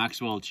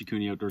Maxwell at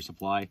Chikuni Outdoor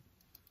Supply.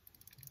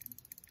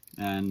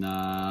 And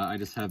I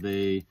just have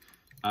a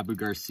Abu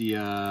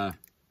Garcia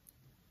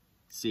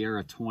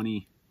Sierra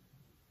 20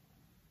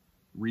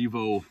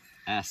 Revo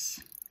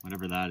S,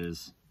 whatever that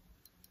is.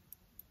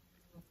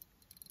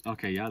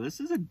 Okay, yeah, this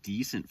is a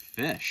decent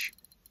fish.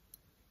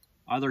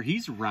 Either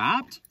he's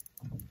wrapped,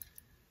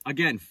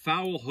 again,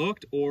 foul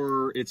hooked,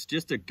 or it's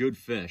just a good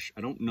fish.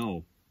 I don't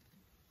know.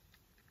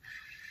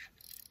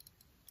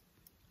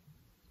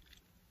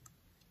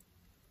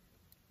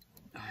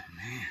 Oh,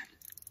 man.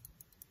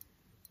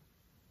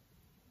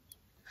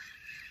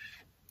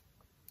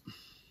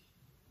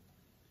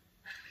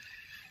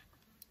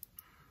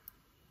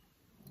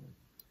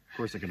 Of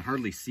course, I can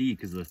hardly see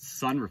because the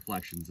sun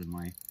reflections in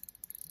my,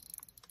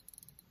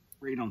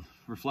 right on,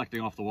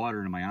 reflecting off the water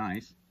into my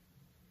eyes.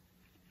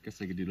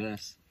 Guess I could do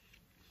this.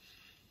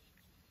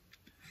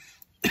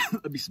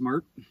 That'd be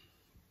smart.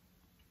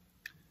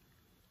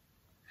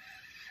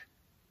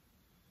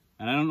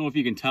 And I don't know if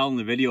you can tell in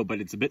the video, but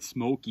it's a bit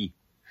smoky.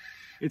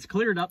 It's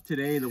cleared up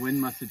today. The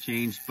wind must have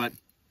changed, but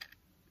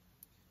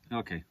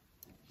okay.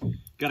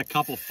 Got a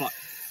couple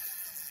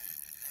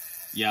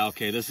yeah,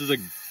 okay, this is a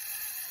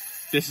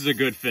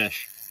good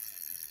fish.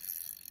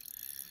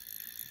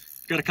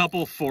 Got a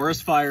couple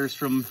forest fires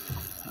from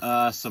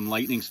some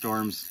lightning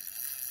storms.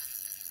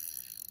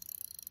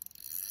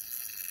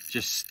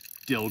 Just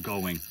still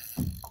going.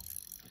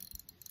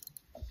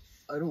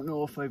 I don't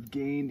know if I've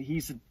gained.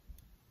 He's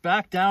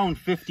back down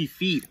 50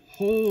 feet.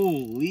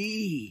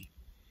 Holy.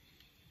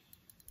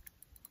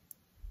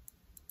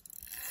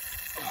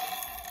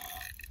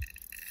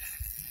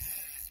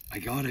 I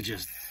gotta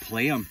just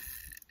play him.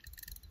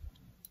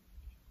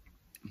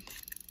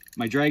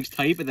 My drag's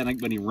tight, but then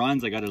when he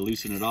runs, I gotta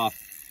loosen it off.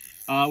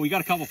 We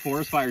got a couple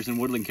forest fires in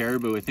Woodland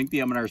Caribou. I think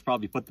the M&Rs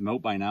probably put them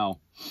out by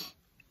now.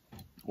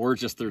 Or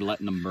just they're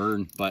letting them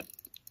burn, but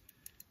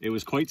it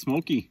was quite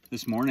smoky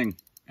this morning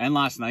and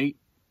last night.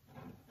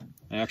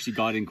 I actually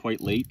got in quite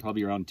late,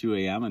 probably around 2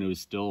 a.m. and it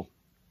was still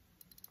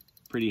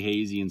pretty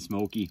hazy and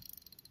smoky,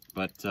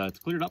 but it's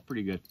cleared up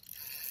pretty good.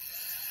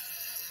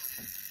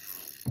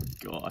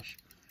 Gosh.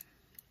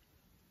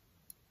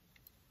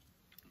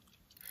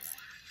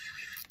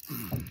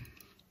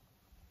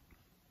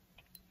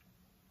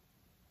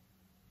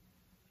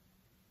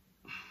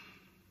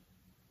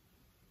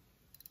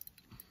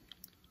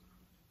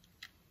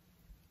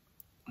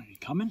 Are you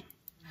coming?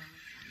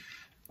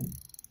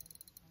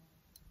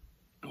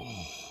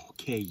 Oh,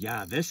 okay,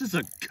 yeah, this is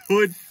a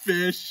good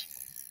fish.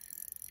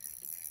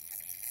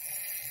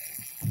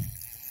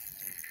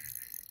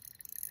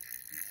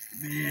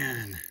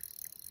 Man.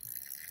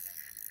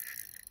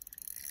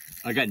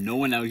 I got no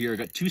one out here. I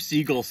got 2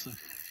 seagulls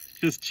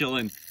just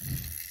chilling.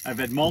 I've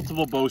had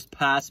multiple boats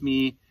pass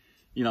me,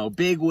 you know,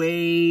 big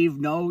wave,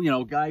 no, you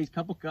know, guys,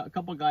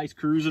 couple guys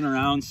cruising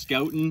around,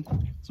 scouting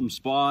some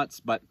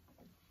spots, but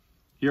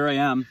here I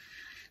am.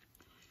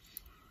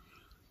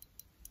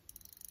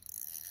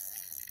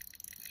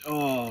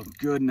 Oh,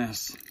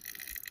 goodness.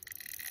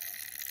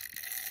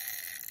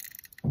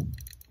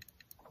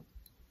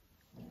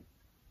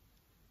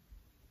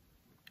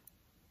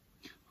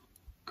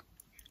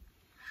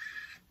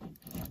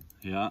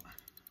 Yeah.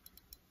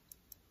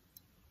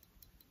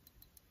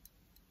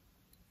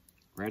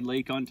 Red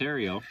Lake,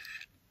 Ontario.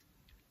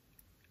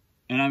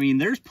 And I mean,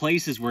 there's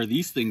places where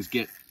these things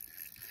get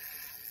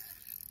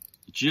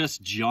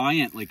just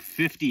giant, like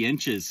 50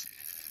 inches.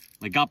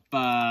 Like up,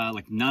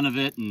 like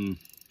Nunavut and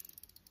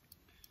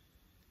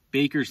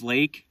Baker's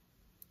Lake.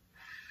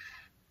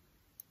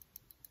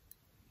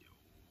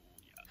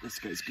 Yeah, this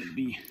guy's gonna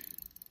be,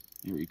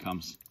 here he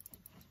comes.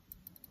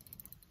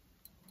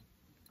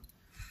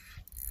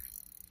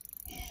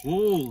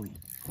 Holy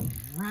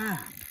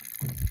crap.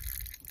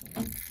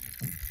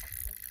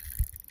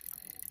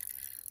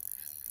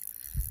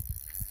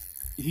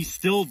 He's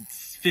still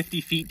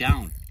 50 feet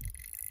down.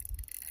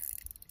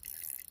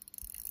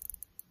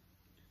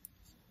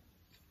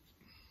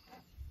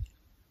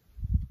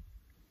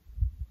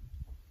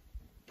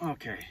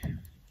 Okay.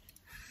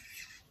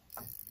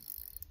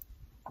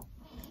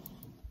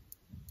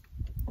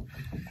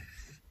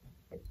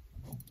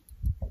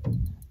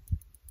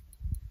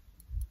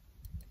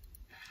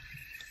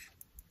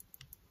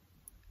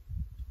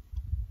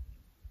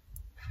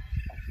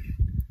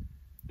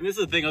 And this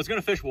is the thing, I was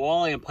gonna fish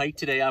walleye and pike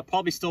today. I'll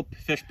probably still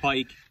fish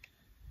pike.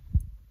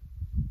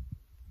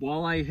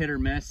 Walleye hit or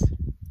miss.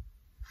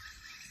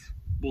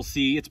 We'll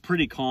see, it's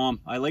pretty calm.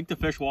 I like to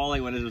fish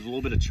walleye when there's a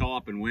little bit of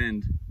chop and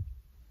wind.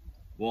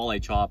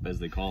 Walleye chop as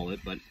they call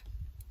it, but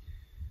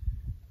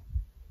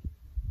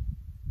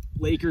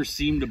Lakers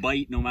seem to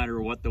bite no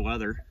matter what the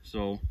weather,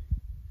 so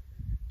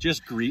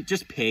just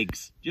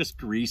pigs, just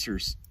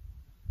greasers.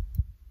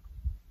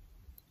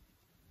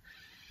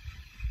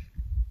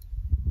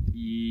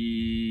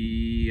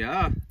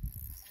 Yeah.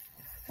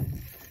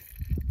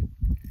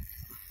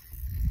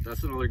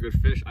 That's another good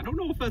fish. I don't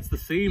know if that's the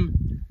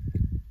same.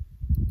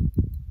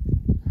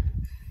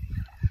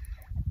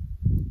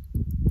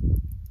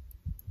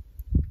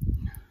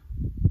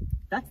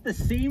 That's the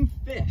same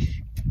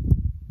fish.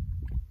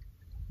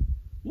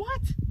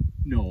 What?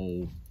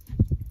 No.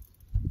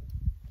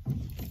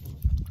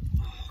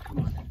 Oh, come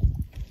on.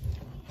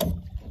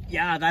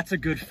 Yeah, that's a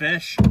good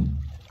fish.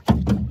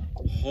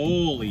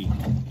 Holy.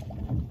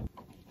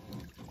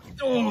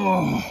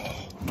 Oh,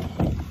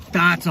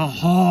 that's a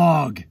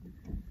hog.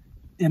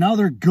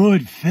 Another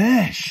good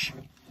fish.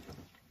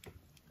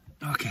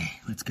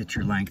 Okay, let's get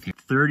your length here.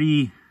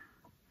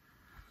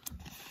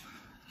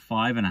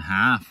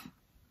 35.5.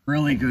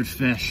 Really good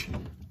fish.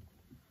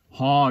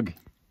 Hog.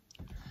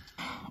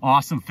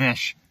 Awesome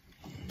fish.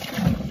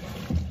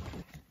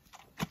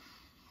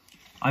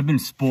 I've been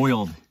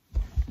spoiled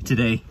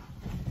today.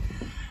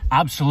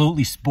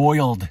 Absolutely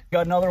spoiled.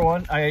 Got another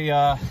one.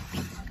 I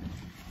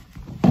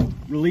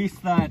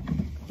released that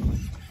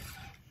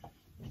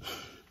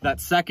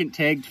second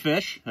tagged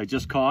fish I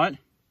just caught.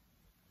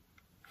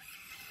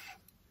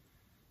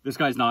 This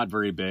guy's not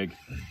very big.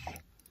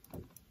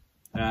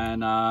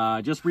 And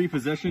just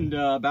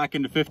repositioned back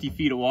into 50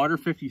 feet of water,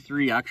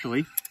 53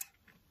 actually.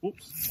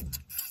 Whoops.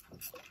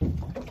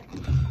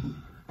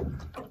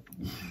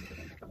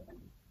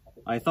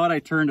 I thought I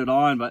turned it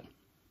on, but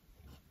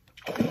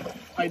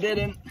I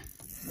didn't.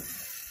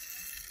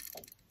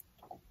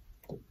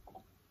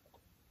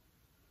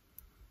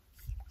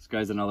 This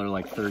guy's another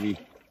like 30,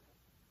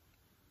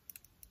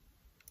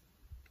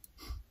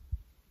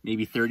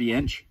 maybe 30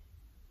 inch.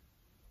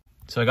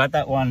 So I got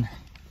that one.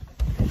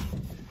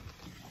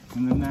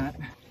 And then that,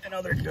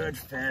 another good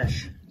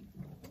fish.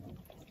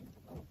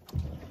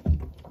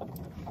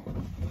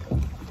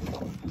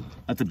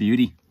 That's a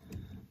beauty.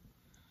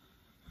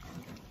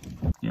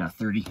 Yeah,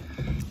 30.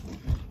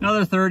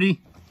 Another 30.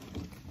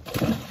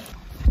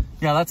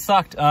 Yeah, that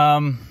sucked.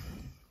 I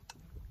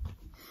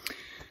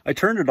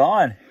turned it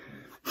on.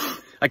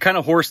 I kind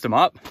of horsed him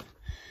up.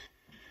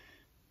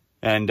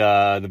 And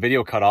the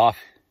video cut off.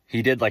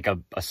 He did like a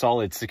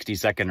solid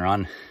 60-second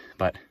run.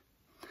 But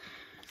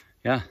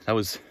yeah, that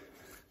was,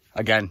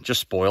 again,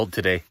 just spoiled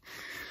today.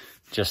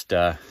 Just,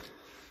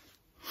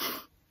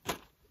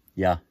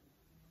 yeah,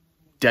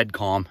 dead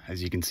calm,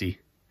 as you can see.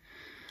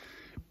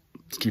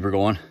 Let's keep her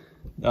going.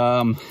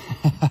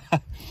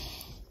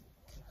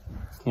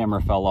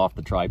 Camera fell off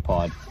the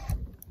tripod.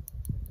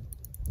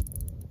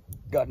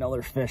 Got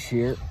another fish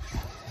here.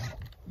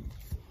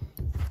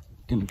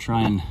 Gonna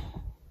try and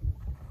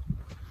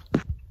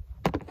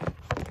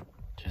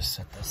just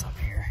set this up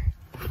here.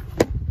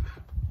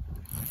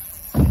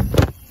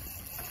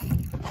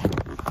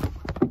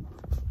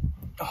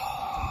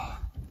 Oh.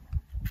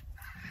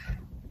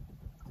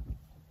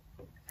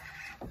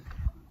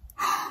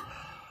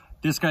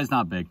 This guy's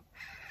not big.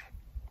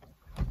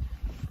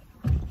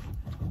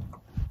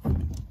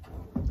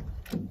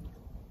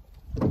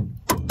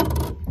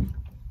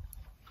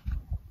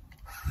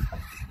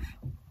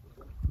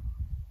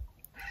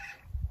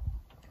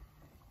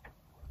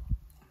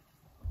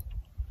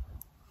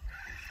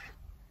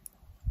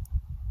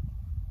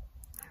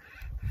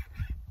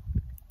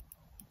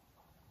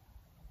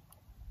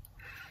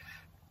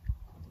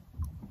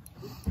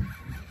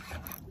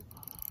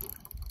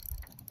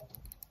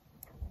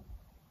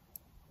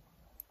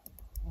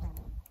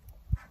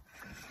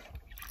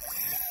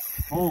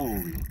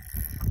 Holy.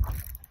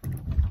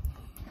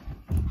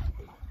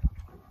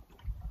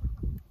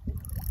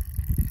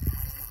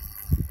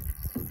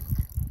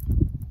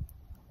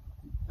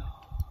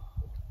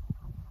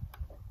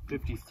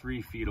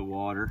 "53 feet of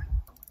water.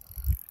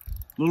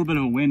 A little bit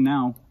of a wind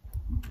now.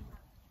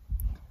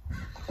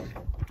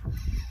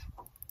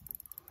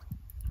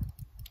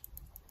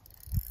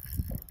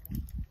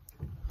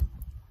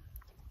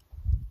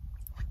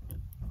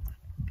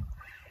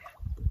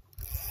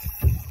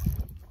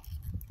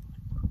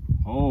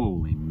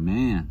 Holy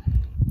man.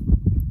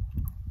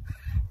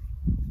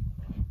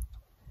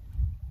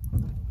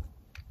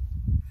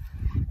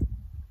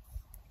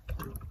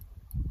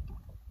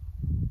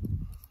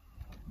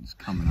 It's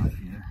coming up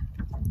here.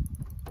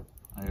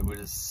 I would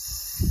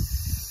assume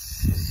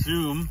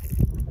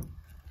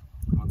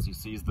once he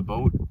sees the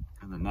boat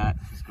and the net,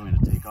 he's going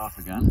to take off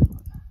again.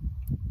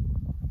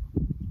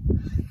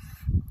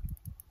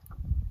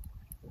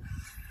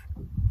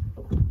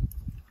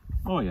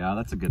 Oh yeah,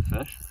 that's a good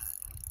fish.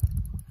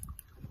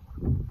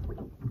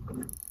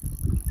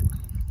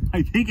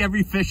 I think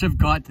every fish I've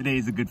got today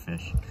is a good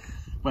fish.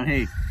 But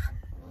hey,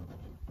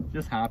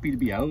 just happy to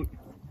be out.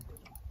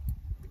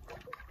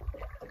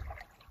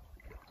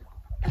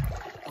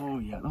 Oh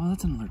yeah, oh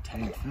that's another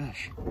tagged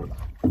fish.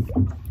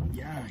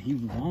 Yeah, he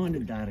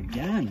wanted that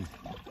again.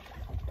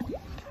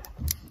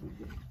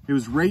 It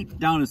was right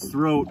down his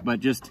throat,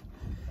 but just,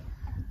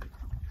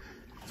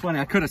 it's funny,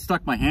 I could have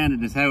stuck my hand in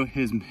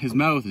his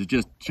mouth is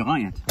just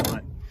giant,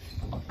 but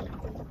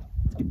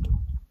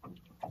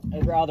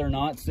I'd rather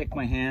not stick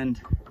my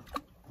hand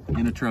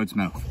in a trout's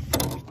mouth.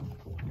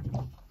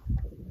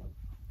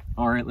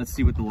 All right, let's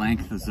see what the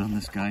length is on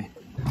this guy.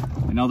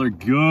 Another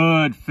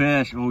good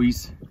fish. Oh,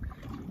 he's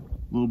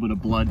a little bit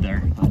of blood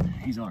there, but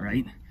he's all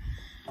right.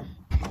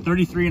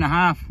 33 and a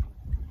half.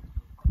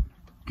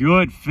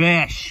 Good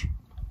fish.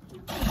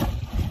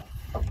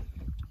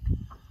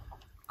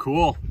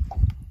 Cool.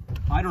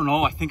 I don't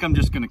know. I think I'm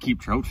just gonna keep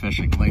trout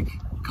fishing. Like,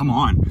 come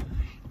on.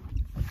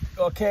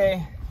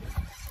 Okay.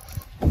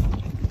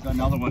 Got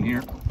another one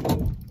here.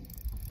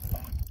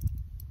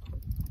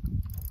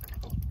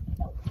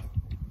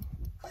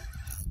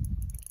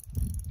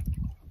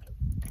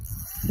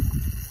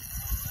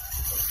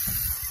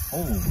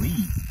 Holy.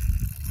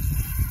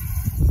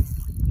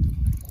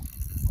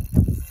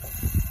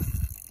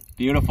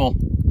 Beautiful.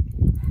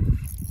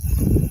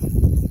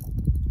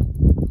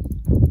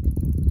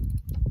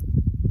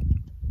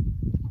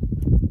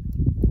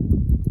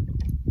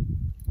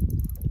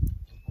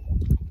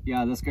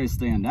 Yeah, this guy's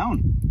staying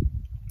down.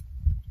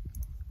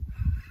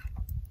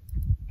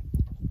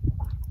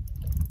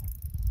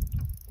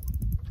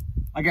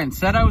 Again,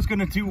 said I was going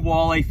to do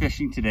walleye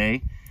fishing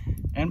today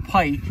and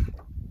pike.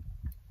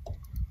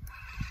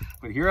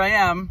 But here I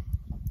am,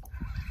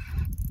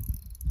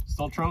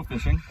 still trout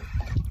fishing.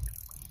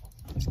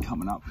 It's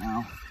coming up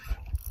now.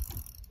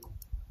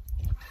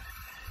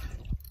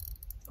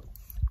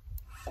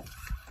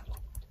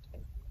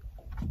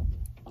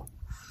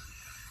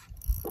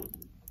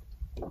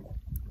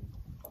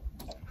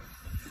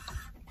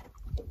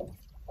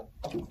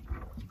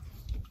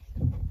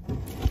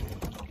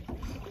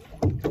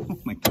 Oh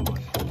my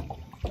gosh.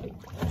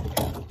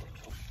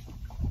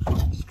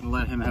 Just gonna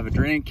let him have a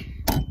drink.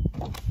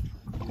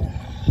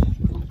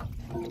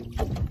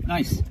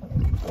 Nice.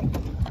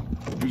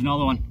 There's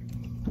another one.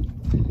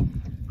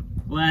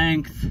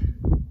 Length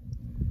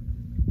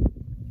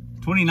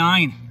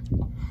 29.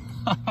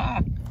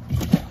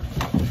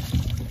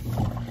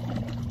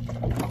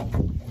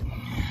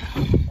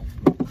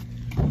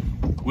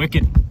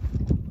 Wicked.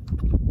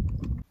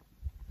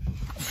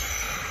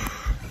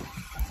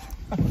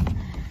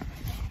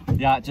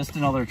 Yeah, just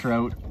another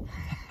trout.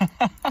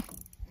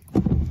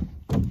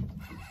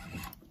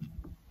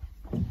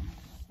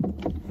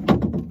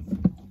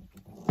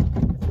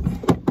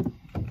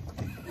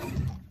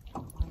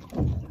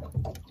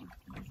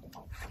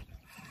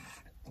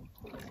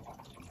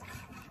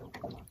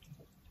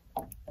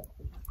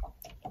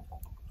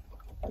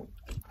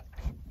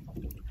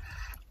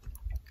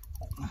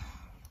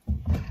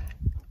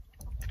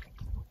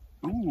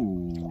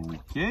 Ooh,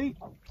 okay.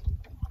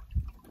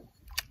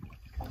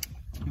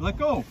 You let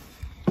go.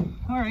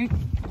 All right.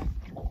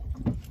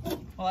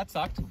 Well, that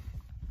sucked.